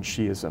in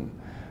Shiism.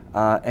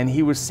 And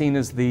he was seen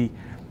as the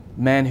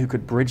man who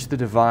could bridge the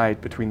divide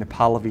between the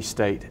Pahlavi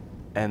state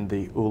and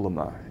the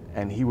ulama.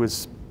 And he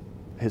was,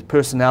 his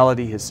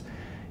personality, his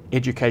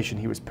education,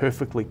 he was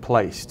perfectly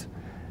placed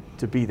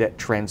to be that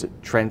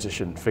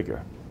transition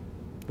figure.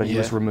 But he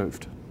was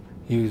removed.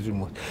 He was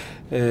removed.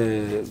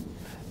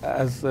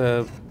 As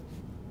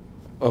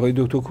آقای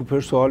دکتر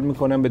کوپر سوال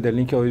میکنم به دلیل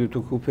اینکه آقای دکتر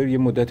کوپر یه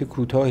مدت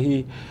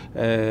کوتاهی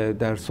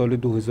در سال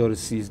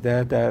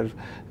 2013 در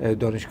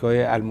دانشگاه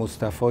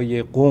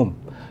المصطفی قم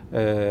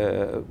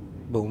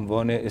به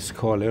عنوان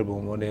اسکالر، به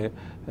عنوان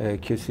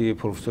کسی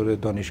پروفسور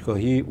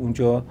دانشگاهی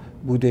اونجا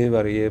بوده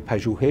برای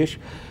پژوهش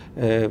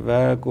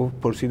و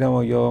پرسیدم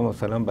آیا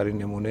مثلا برای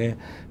نمونه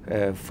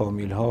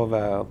فامیل ها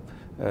و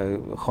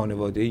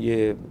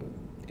خانواده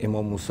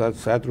امام موسی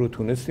صدر رو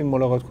تونستیم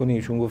ملاقات کنیم؟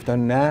 ایشون گفتن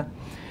نه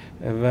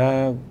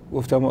و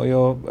گفتم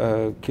آیا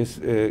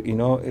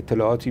اینا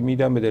اطلاعاتی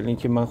میدم؟ به دلیل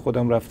اینکه من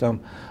خودم رفتم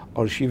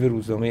آرشیو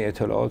روزنامه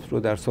اطلاعات رو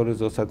در سال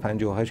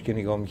 1958 که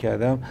نگاه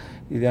میکردم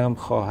دیدم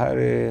خواهر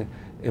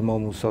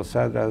امام موسی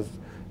صدر از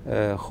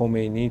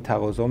خمینی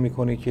تقاضا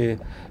میکنه که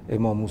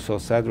امام موسی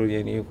صدر رو،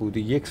 یعنی حدود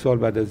 1 سال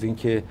بعد از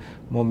اینکه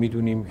ما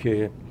میدونیم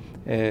که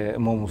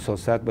امام موسی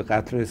صدر به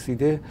قتل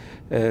رسیده،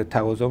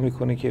 تقاضا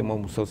میکنه که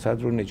امام موسی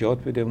صدر رو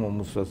نجات بده، امام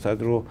موسی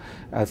صدر رو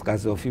از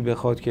قذافی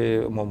بخواد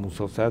که امام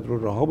موسی صدر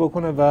رو رها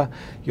بکنه و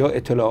یا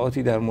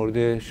اطلاعاتی در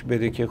موردش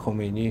بده که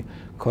خمینی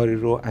کاری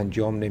رو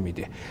انجام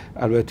نمیده.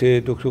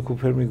 البته دکتر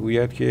کوپر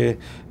میگوید که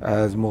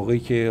از موقعی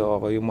که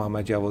آقای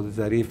محمد جواد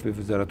ظریف به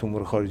وزارت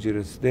امور خارجه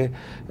رسیده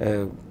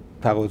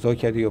تقاضا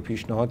کرده یا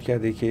پیشنهاد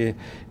کرده که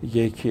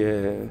یک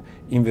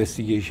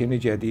اینوستیگیشن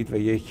جدید و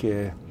یک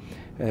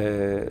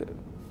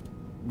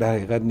در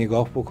حقیقت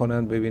نگاه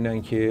بکنن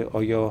ببینن که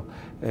آیا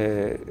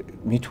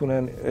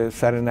میتونن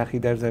سرنخی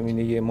در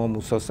زمینه امام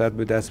موسی صدر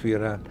به دست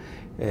بیارن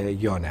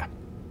یا نه.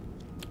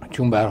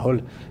 چون به هر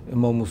حال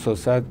امام موسی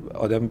صدر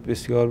آدم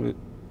بسیار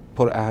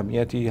پر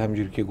اهمیتی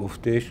همونجوری که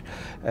گفتش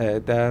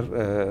در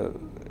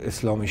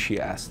اسلام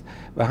شیعه است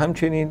و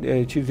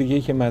همچنین چیز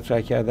دیگه‌ای که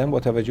مطرح کردن با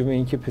توجه به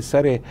اینکه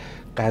پسر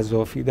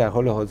قذافی در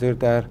حال حاضر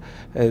در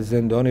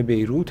زندان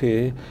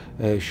بیروت،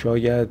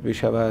 شاید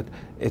بشود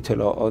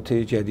اطلاعات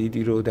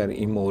جدیدی رو در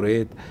این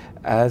مورد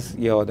از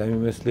یه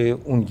آدمی مثل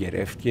اون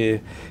گرفت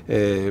که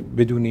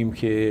بدونیم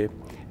که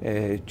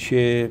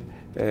چه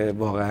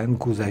واقعا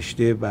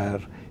گذشته بر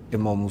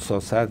امام موسی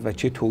صدر و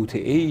چه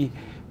توطئه‌ای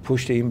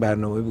پشت این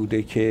برنامه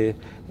بوده که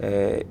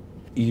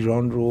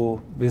ایران رو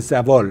به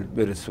زوال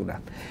برسونن.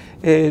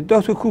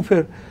 دکتر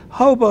کوپر,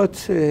 how about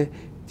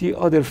the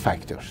other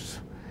factors,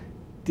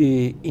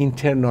 the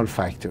internal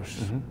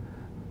factors,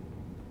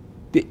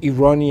 the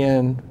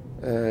Iranian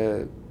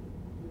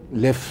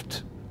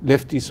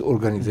leftist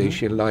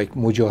organization like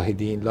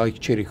Mujahideen, like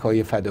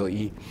Cherikhay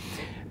Fadai,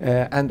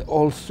 and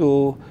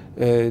also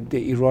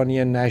the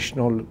Iranian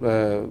National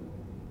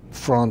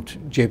Front,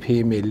 Jabhe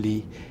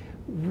Milli.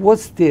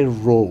 What's their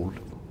role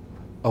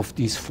of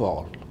this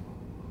fall?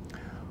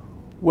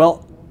 Well,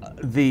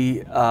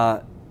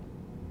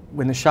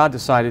 when the Shah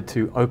decided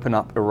to open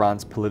up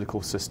Iran's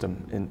political system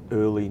in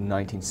early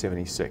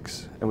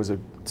 1976, it was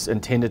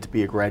intended to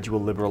be a gradual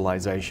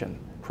liberalization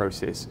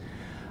process.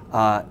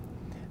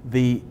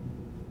 The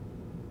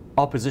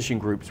opposition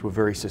groups were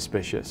very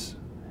suspicious,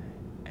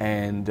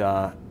 and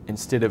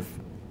instead of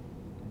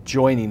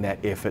joining that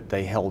effort,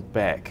 they held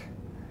back.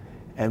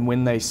 And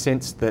when they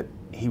sensed that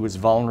he was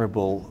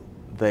vulnerable,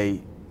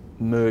 they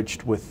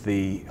merged with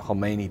the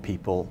Khomeini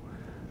people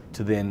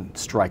to then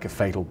strike a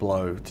fatal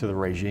blow to the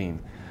regime.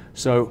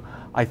 So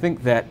I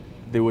think that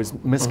there was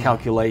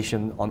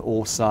miscalculation on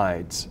all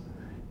sides,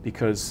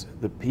 because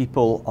the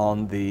people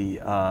on the,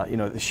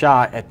 the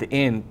Shah at the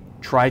end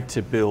tried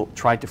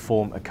to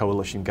form a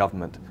coalition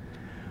government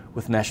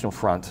with National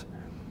Front,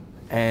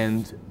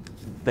 and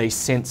they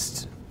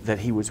sensed that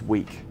he was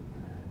weak,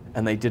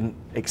 and they didn't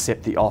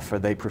accept the offer.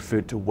 They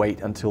preferred to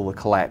wait until the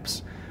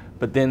collapse.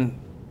 But then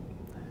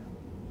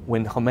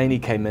when Khomeini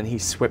came in, he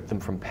swept them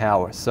from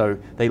power, so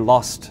they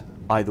lost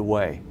either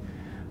way.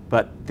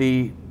 But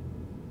the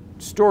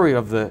story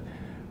of the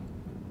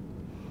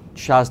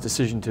Shah's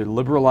decision to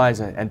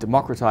liberalize and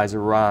democratize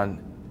Iran,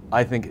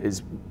 I think,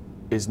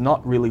 is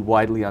not really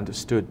widely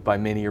understood by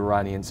many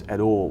Iranians at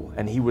all.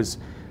 And he was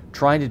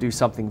trying to do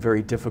something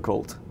very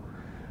difficult,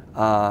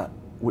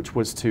 which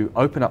was to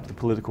open up the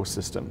political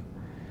system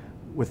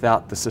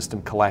without the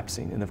system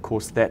collapsing. And of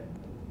course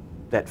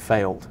that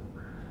failed.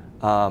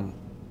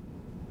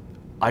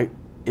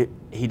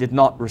 He did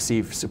not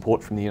receive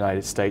support from the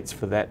United States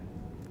for that,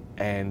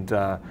 and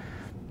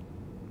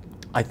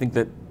I think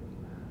that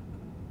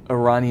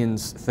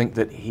Iranians think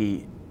that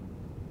he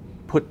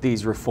put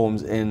these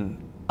reforms in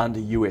under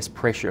US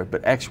pressure,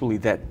 but actually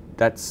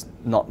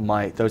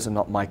those are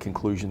not my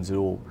conclusions at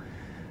all.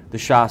 The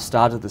Shah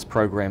started this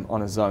program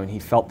on his own. He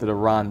felt that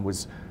Iran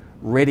was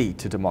ready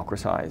to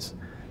democratize.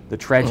 The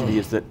tragedy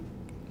is that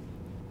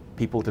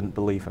people didn't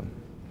believe him.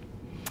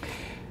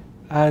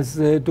 از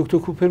دکتر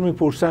کوپر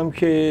میپرسم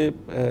که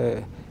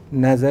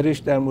نظرش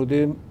در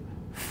مورد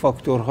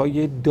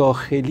فاکتورهای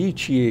داخلی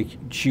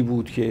چی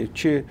بود که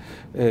چه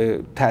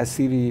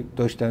تأثیری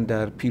داشتن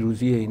در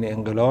پیروزی این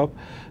انقلاب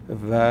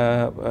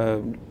و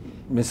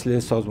مثل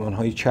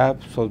سازمان‌های چپ،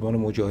 سازمان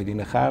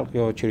مجاهدین خلق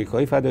یا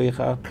چریک‌های فدای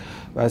خلق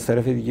و از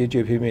طرف دیگه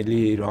جبهه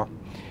ملی ایران.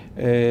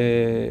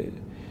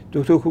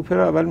 دکتر کوپر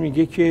اول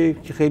میگه که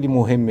خیلی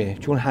مهمه،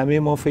 چون همه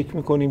ما فکر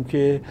میکنیم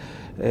که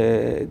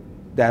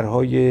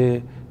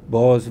درهای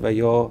باز و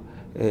یا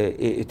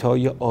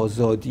اعطای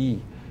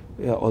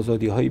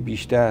آزادی‌های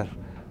بیشتر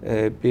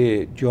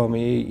به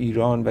جامعه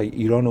ایران و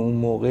ایران اون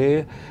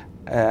موقع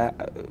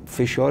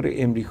فشار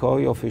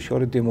امریکا یا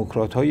فشار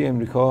دموکرات‌های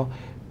امریکا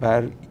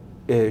بر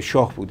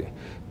شاه بوده،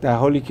 در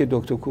حالی که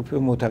دکتر کوپر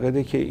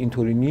معتقده که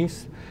اینطوری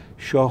نیست.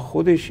 شاه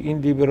خودش این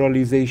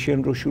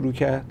لیبرالیزیشن رو شروع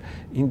کرد،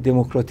 این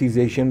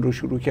دموکراتیزیشن رو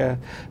شروع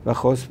کرد و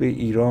خواست به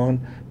ایران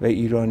و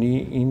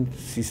ایرانی این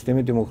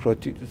سیستم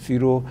دموکراسی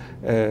رو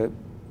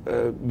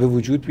به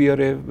وجود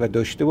بیاره و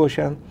داشته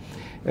باشن،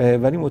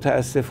 ولی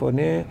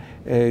متاسفانه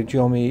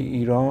جامعه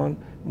ایران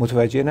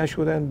متوجه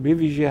نشدن، به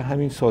ویژه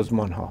همین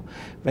سازمان ها.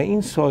 و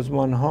این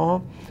سازمان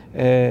ها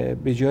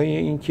به جای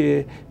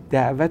اینکه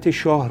دعوت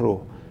شاه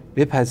رو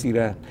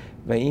بپذیرن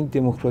و این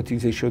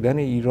دموکراتیزه شدن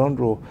ایران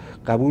رو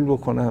قبول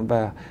بکنن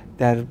و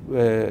در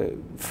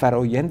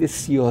فرایند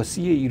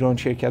سیاسی ایران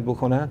شرکت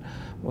بکنن،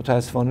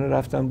 متاسفانه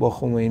رفتن با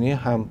خمینی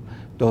هم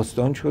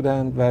داستان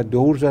شدن و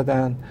دور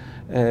زدن.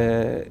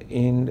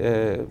 این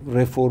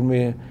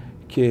رفرم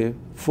که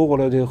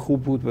فوق‌العاده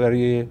خوب بود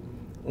برای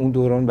اون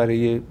دوران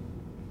برای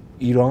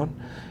ایران،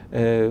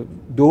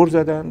 دور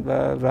زدن و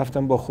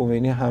رفتن با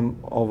خمینی هم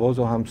آواز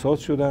و همساز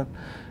شدن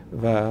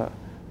و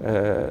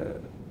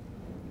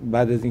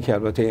بعد از اینکه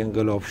البته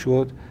انقلاب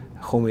شد،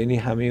 خمینی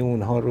همه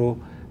اونها رو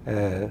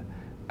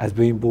از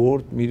بین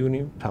برد.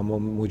 میدونیم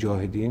تمام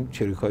مجاهدین،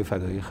 چریک‌های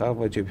فدایی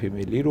خلق و جبهه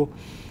ملی رو،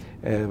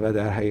 و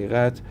در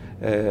حقیقت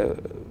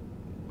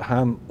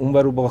هم اون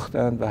رو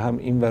باختن و هم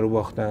این رو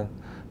باختن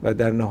و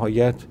در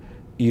نهایت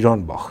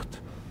ایران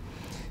باخت.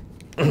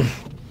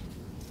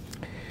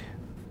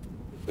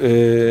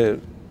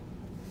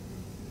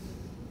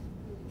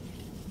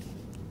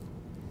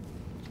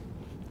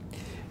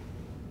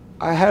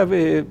 I have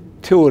a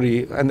theory,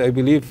 and I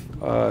believe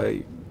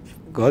I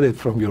got it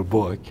from your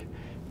book,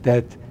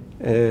 that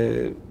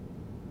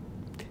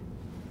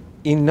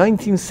in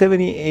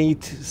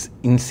 1978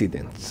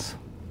 incidents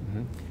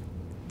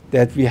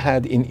that we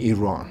had in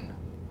Iran,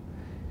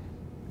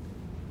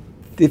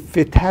 the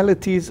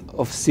fatalities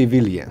of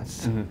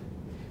civilians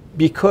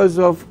because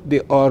of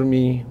the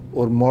army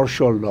or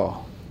martial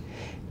law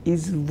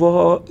is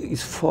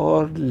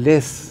far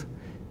less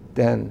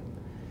than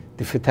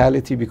the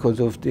fatality because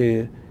of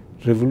the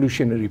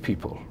revolutionary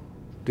people.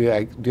 Do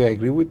you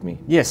agree with me?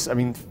 Yes, I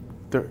mean,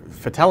 the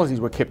fatalities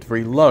were kept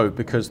very low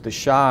because the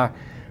Shah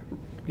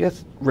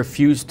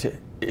refused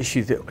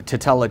to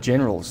tell the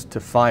generals to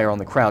fire on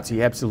the crowds.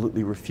 He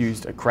absolutely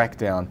refused a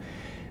crackdown.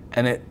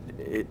 And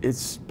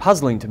it's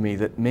puzzling to me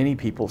that many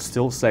people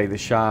still say the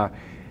Shah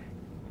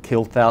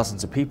killed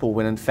thousands of people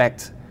when in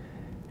fact,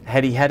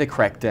 had he had a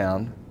crackdown,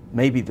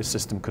 maybe the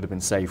system could have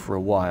been saved for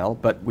a while,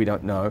 but we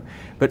don't know.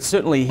 But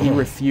certainly he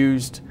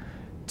refused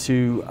to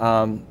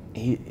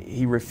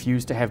he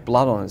refused to have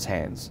blood on his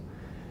hands.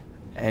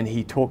 And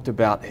he talked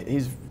about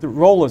the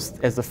role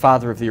as the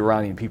father of the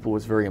Iranian people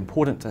was very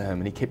important to him,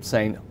 and he kept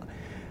saying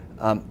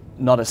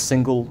not a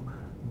single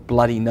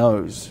bloody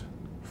nose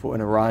for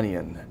an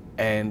Iranian.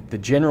 And the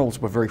generals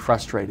were very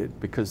frustrated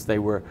because they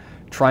were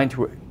trying to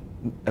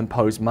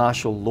impose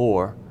martial law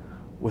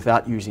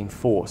without using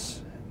force,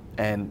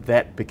 and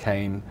that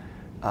became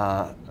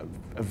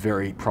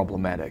very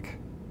problematic.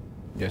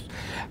 Yes.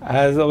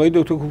 از آقای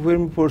دکتر کوپر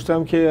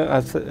میپرسم که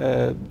از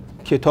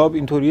کتاب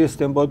اینطوری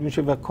استنباط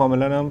میشه و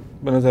کاملا هم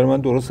به نظر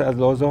من درست از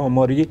لحاظ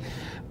آماری،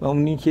 و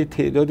اون این که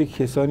تعداد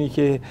کسانی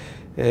که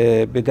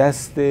به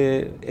دست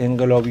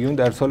انقلابیون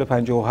در سال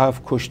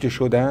 57 کشته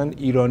شدن،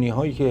 ایرانی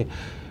هایی که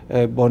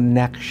با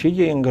نقشه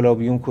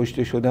انقلابیون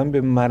کشته شدن،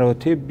 به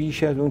مراتب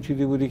بیش از اون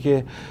چیزی بوده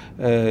که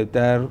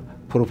در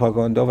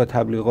پروپاگاندا و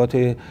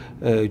تبلیغات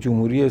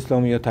جمهوری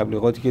اسلامی یا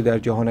تبلیغاتی که در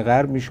جهان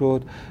غرب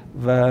میشد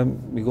و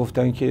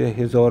میگفتن که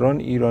هزاران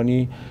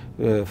ایرانی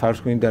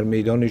فرض کنید در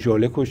میدان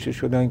ژاله کشته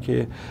شدن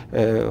که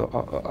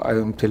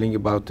I'm telling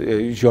about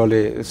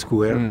ژاله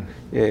square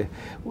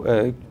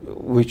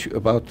which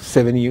about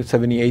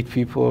 78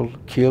 people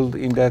killed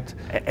in that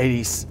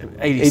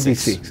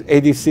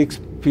 86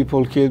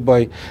 people killed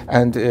by,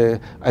 and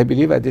I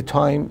believe at the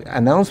time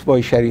announced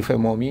by Sharif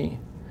Emami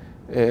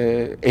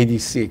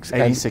 86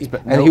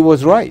 and he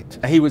was right.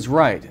 He was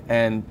right,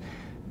 and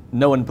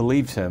no one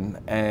believed him,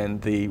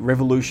 and the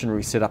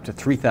revolutionaries said up to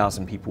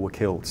 3,000 people were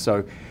killed.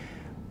 So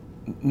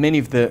many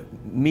of the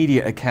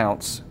media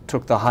accounts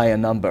took the higher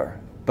number,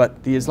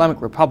 but the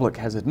Islamic Republic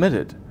has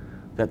admitted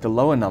that the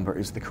lower number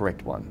is the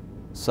correct one.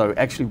 So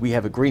actually we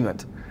have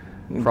agreement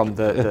from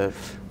the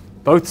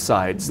both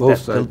sides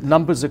that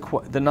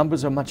the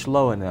numbers are much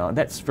lower now, and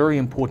that's very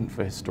important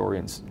for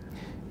historians.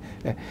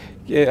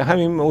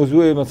 همین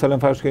موضوع مثلا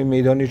فرض کنید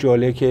میدان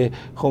ژاله که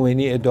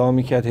خمینی ادعا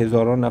میکرد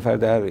هزاران نفر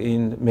در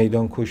این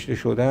میدان کشته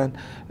شدن،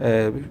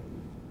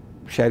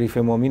 شریف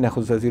امامی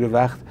نخست وزیر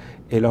وقت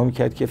اعلام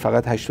کرد که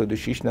فقط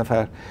 86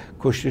 نفر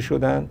کشته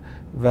شدن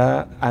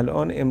و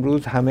الان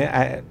امروز همه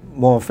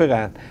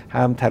موافقن،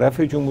 هم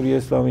طرف جمهوری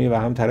اسلامی و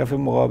هم طرف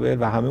مقابل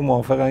و همه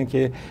موافقن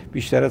که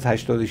بیشتر از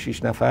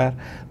 86 نفر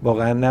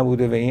واقعا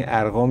نبوده و این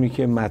ارقامی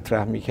که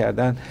مطرح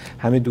میکردن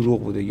همه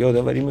دروغ بوده.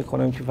 یادآوری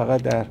میکنم که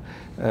فقط در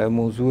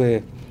موضوع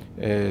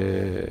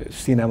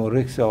سینما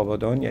رقص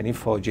آبادان، یعنی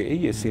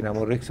فاجعه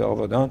سینما رقص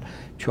آبادان،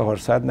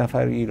 400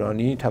 نفر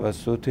ایرانی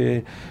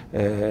توسط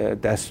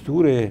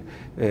دستور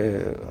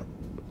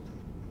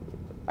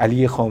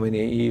علی خامنه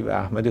ای و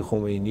احمد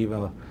خمینی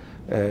و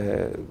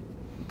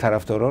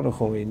طرفداران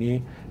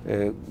خمینی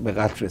به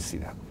قتل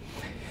رسیدن.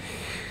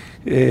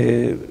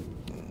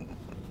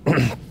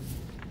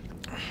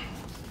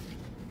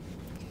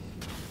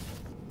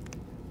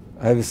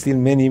 I have still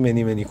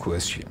many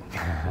questions.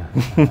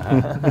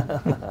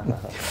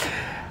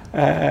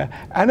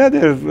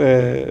 Another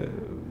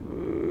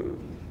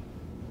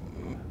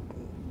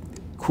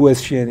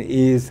question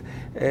is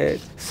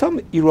some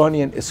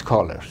Iranian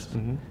scholars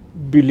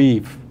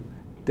believe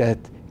that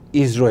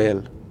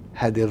Israel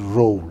had a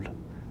role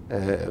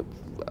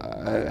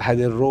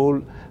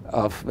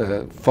of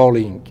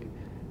following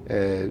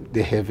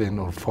the heaven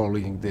or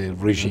following the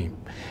regime,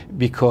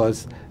 because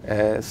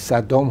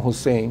Saddam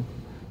Hussein,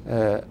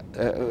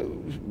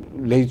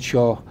 late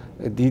Shah,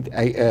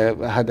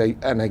 had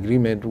an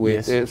agreement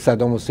with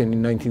Saddam Hussein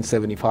in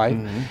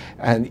 1975,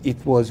 and it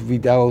was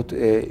without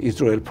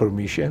Israel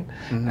permission,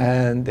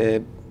 and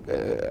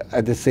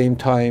at the same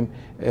time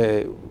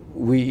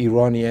we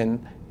Iranian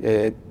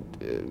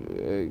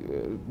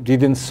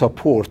didn't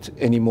support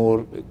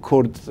anymore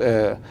Kurds,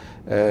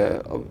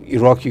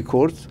 Iraqi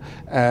Kurds,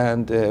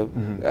 and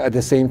at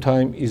the same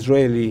time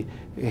Israeli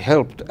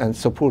helped and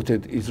supported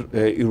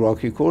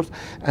Iraqi Kurds,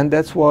 and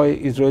that's why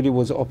Israeli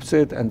was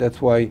upset, and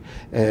that's why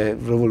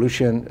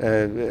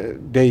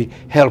they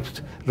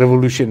helped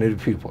revolutionary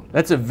people.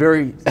 That's a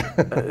very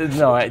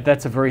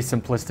that's a very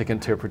simplistic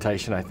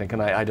interpretation, I think,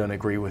 and I don't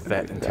agree with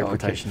that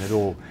interpretation at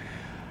all.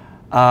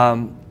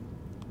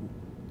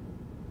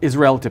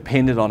 Israel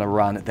depended on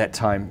Iran at that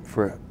time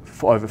for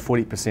over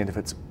 40% of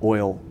its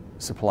oil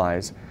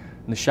supplies,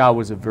 and the Shah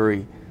was a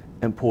very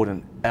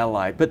important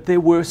ally. But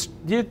there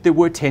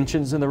were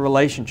tensions in the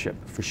relationship,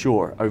 for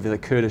sure, over the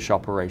Kurdish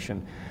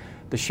operation.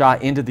 The Shah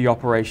ended the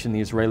operation,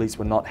 the Israelis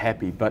were not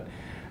happy, but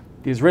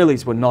the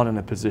Israelis were not in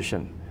a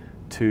position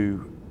to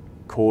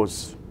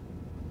cause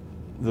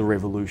the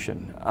revolution.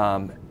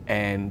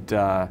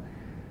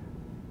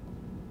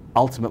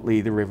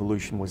 Ultimately, the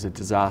revolution was a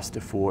disaster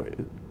for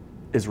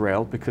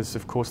Israel because,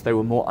 of course, they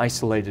were more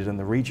isolated in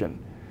the region.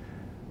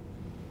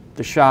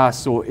 The Shah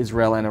saw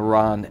Israel and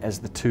Iran as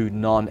the two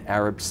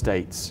non-Arab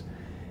states,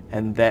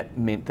 and that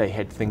meant they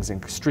had things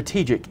in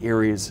strategic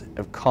areas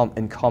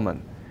in common.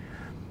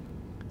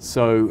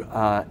 So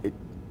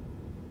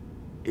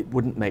it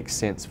wouldn't make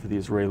sense for the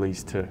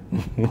Israelis to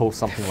pull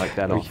something like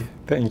that off.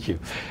 Thank you.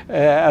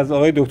 از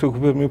آقای دکتر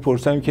کوپر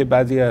میپرسم که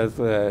بعضی از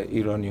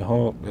ایرانی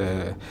ها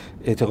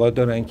اعتقاد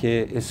دارن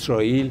که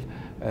اسرائیل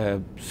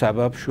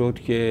سبب شد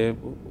که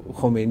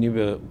خمینی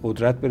به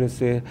قدرت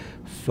برسه،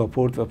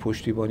 ساپورت و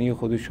پشتیبانی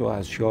خودش رو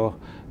از شاه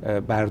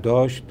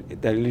برداشت.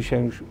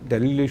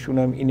 دلیلشون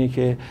هم اینه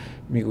که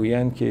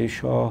میگویند که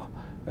شاه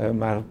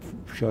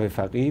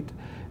فقید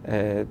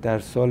در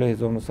سال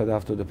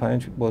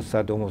 1975 با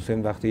صدام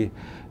حسین وقتی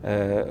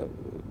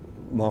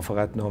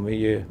موافقت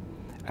نامه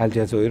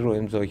الجزایر رو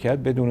امضا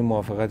کرد بدون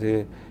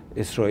موافقت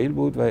اسرائیل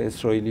بود و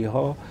اسرائیلی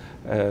ها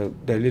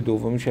دلیل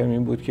دومیش هم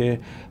این بود که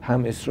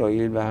هم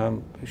اسرائیل و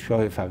هم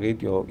شاه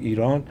فقید یا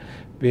ایران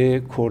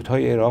به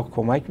کردهای عراق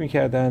کمک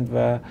میکردند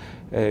و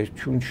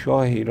چون شاه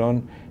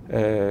ایران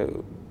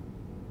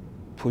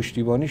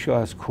پشتیبانیش رو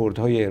از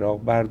کردهای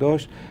عراق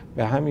برداشت،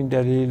 به همین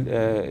دلیل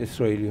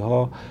اسرائیلی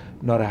ها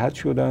ناراحت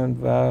شدند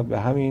و به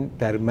همین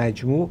در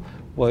مجموع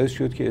باعث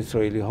شد که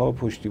اسرائیلی ها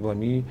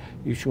پشتیبانی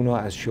ایشون رو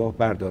از شاه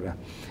بردارن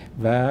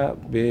و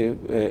به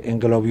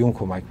انقلابیون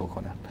کمک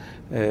بکنن.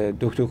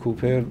 دکتر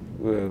کوپر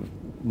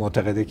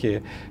معتقده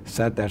که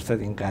 100%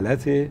 این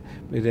غلطه،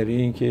 به دلیل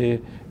اینکه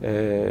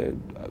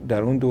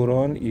در اون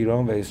دوران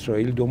ایران و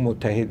اسرائیل دو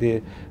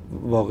متحد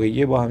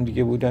واقعی با هم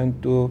دیگه بودن،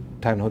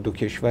 تنها دو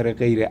کشور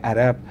غیر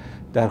عرب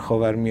در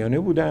خاورمیانه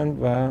بودن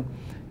و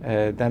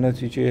در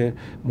نتیجه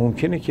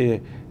ممکنه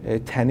که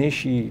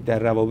تنشی در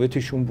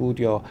روابطشون بود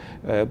یا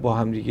با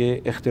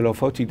همدیگه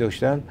اختلافاتی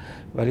داشتن،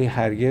 ولی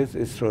هرگز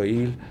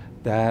اسرائیل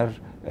در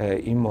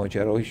این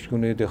ماجرا هیچ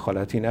گونه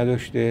دخالتی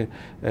نداشته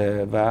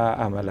و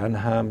عملاً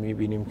هم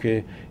می‌بینیم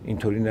که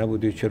اینطوری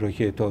نبوده، چرا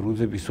که تا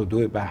روز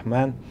 22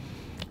 بهمن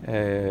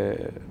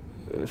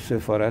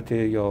سفارت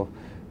یا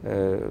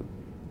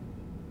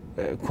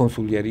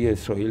کنسولگری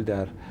اسرائیل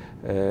در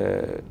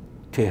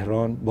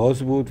تهران باز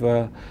بود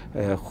و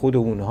خود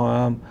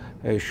اونها هم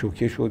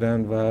شوکه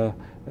شدن و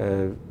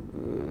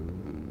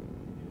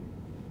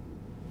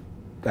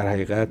در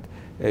حقیقت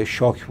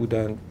شاک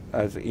بودن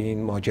از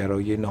این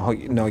ماجرای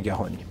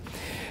ناگهانی.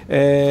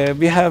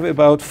 We have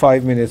about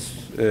 5 minutes,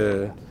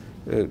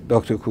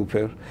 Dr.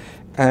 Cooper,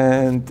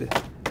 and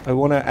I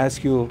want to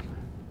ask you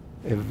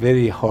a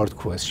very hard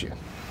question.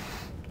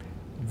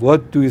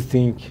 What do you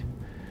think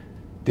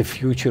the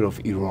future of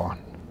Iran?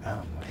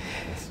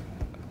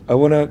 I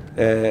want to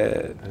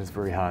that is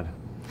very hard.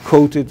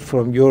 Quote it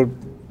from your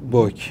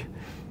book.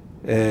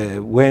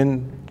 When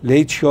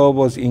late Shah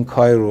was in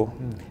Cairo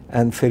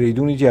and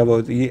Feridun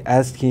Javadi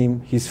asked him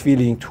his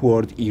feeling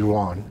toward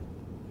Iran,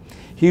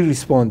 he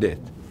responded,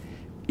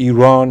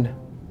 Iran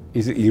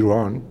is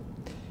Iran.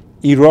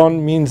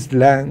 Iran means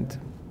land,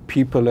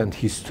 people and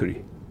history.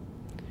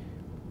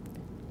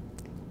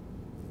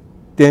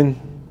 Then,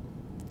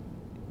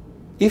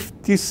 if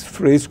this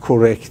phrase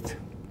correct,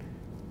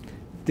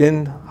 then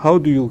how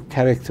do you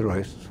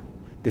characterize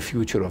the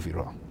future of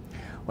Iran?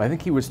 Well, I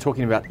think he was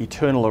talking about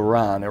eternal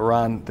Iran,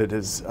 Iran that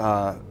is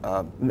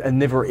a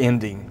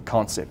never-ending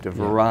concept of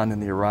Iran and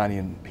the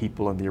Iranian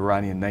people and the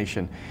Iranian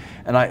nation.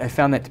 And I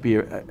found that to be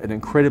an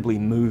incredibly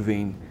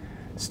moving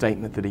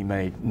statement that he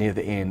made near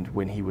the end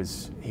when he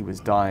was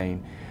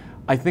dying.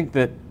 I think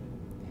that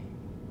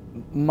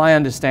my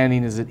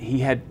understanding is that he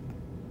had,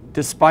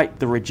 despite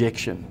the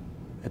rejection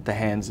at the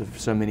hands of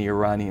so many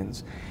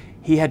Iranians,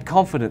 he had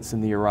confidence in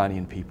the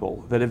Iranian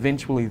people that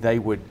eventually they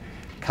would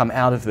come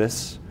out of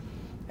this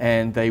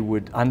and they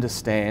would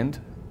understand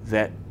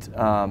that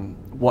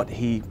what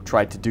he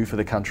tried to do for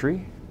the country,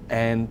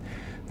 and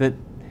that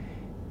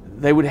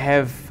they would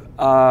have,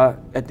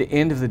 at the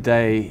end of the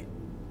day,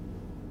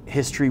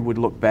 history would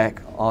look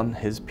back on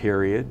his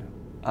period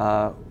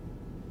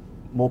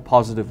more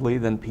positively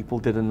than people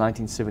did in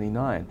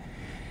 1979.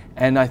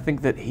 And I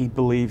think that he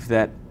believed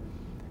that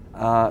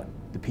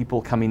the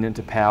people coming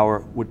into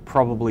power would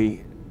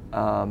probably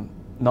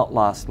not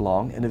last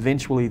long, and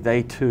eventually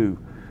they too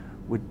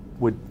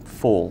would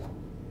fall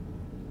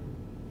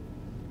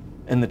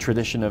in the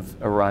tradition of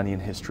Iranian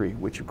history,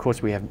 which of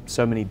course we have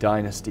so many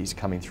dynasties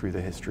coming through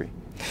the history.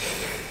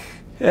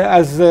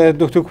 از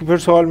دکتر کوپر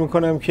سوال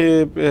میکنم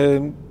که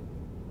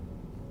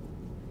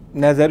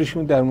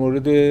نظرشون در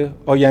مورد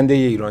آینده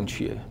ایران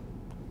چیه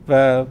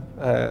و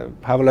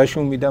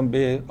حوالهشون میدم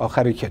به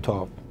آخر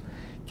کتاب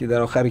که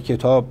در آخر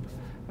کتاب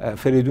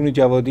فریدون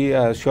جوادی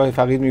از شاه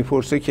فقید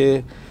میپرسه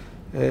که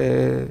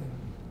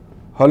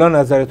حالا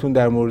نظرتون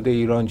در مورد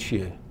ایران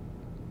چیه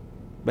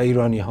و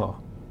ایرانی ها.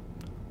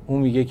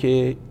 اون میگه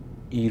که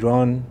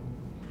ایران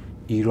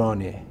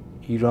ایرانه.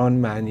 ایران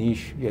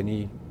معنیش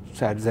یعنی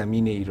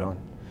سرزمین ایران.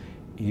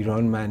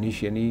 ایران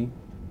معنیش یعنی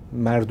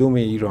مردم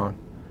ایران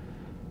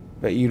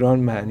و ایران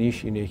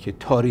معنیش اینه که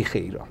تاریخ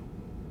ایران.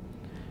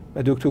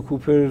 و دکتر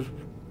کوپر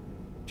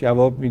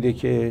جواب میده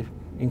که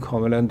این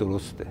کاملا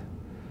درسته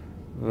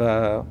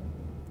و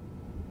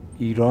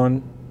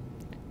ایران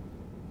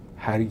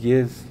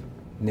هرگز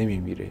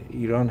نمیمیره.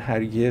 ایران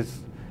هرگز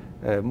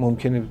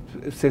ممکنه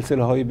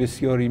سلسله های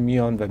بسیاری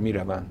میان و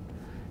میروند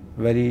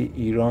ولی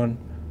ایران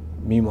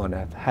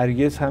میماند.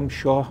 هرگز هم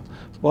شاه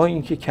با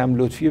اینکه کم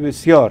لطفی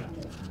بسیار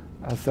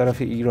از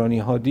طرف ایرانی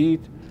ها دید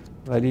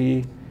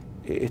ولی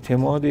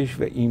اعتمادش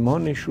و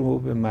ایمانش رو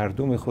به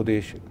مردم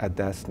خودش از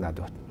دست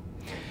نداد.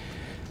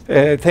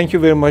 Thank you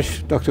very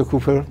much, Dr.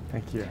 Cooper.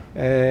 Thank you.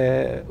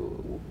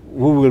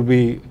 We will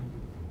be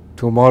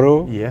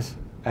tomorrow Yes.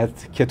 at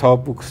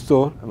Kitab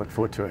Bookstore. I look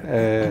forward to it.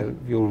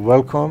 You're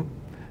welcome.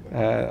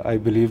 I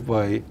believe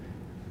by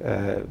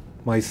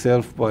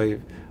myself, by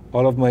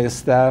all of my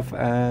staff,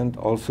 and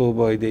also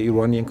by the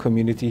Iranian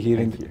community here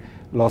in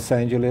Los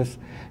Angeles.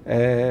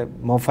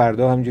 ما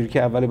فردا همجوری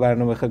که اول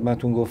برنامه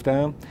خدمتون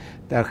گفتم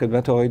در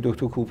خدمت آقای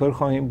دکتر کوپر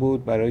خواهیم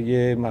بود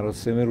برای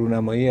مراسم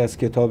رونمایی از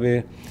کتاب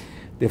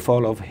The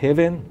Fall of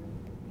Heaven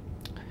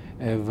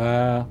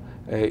و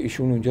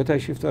ایشون اونجا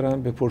تشریف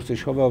دارن. به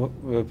پرسش ها و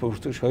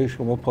پرسش های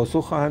شما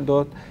پاسخ خواهند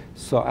داد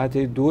ساعت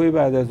 2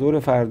 بعد از ظهر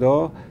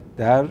فردا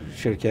در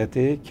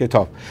شرکت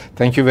کتاب.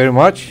 Thank you very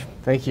much.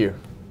 Thank you.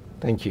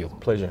 Thank you.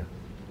 Pleasure.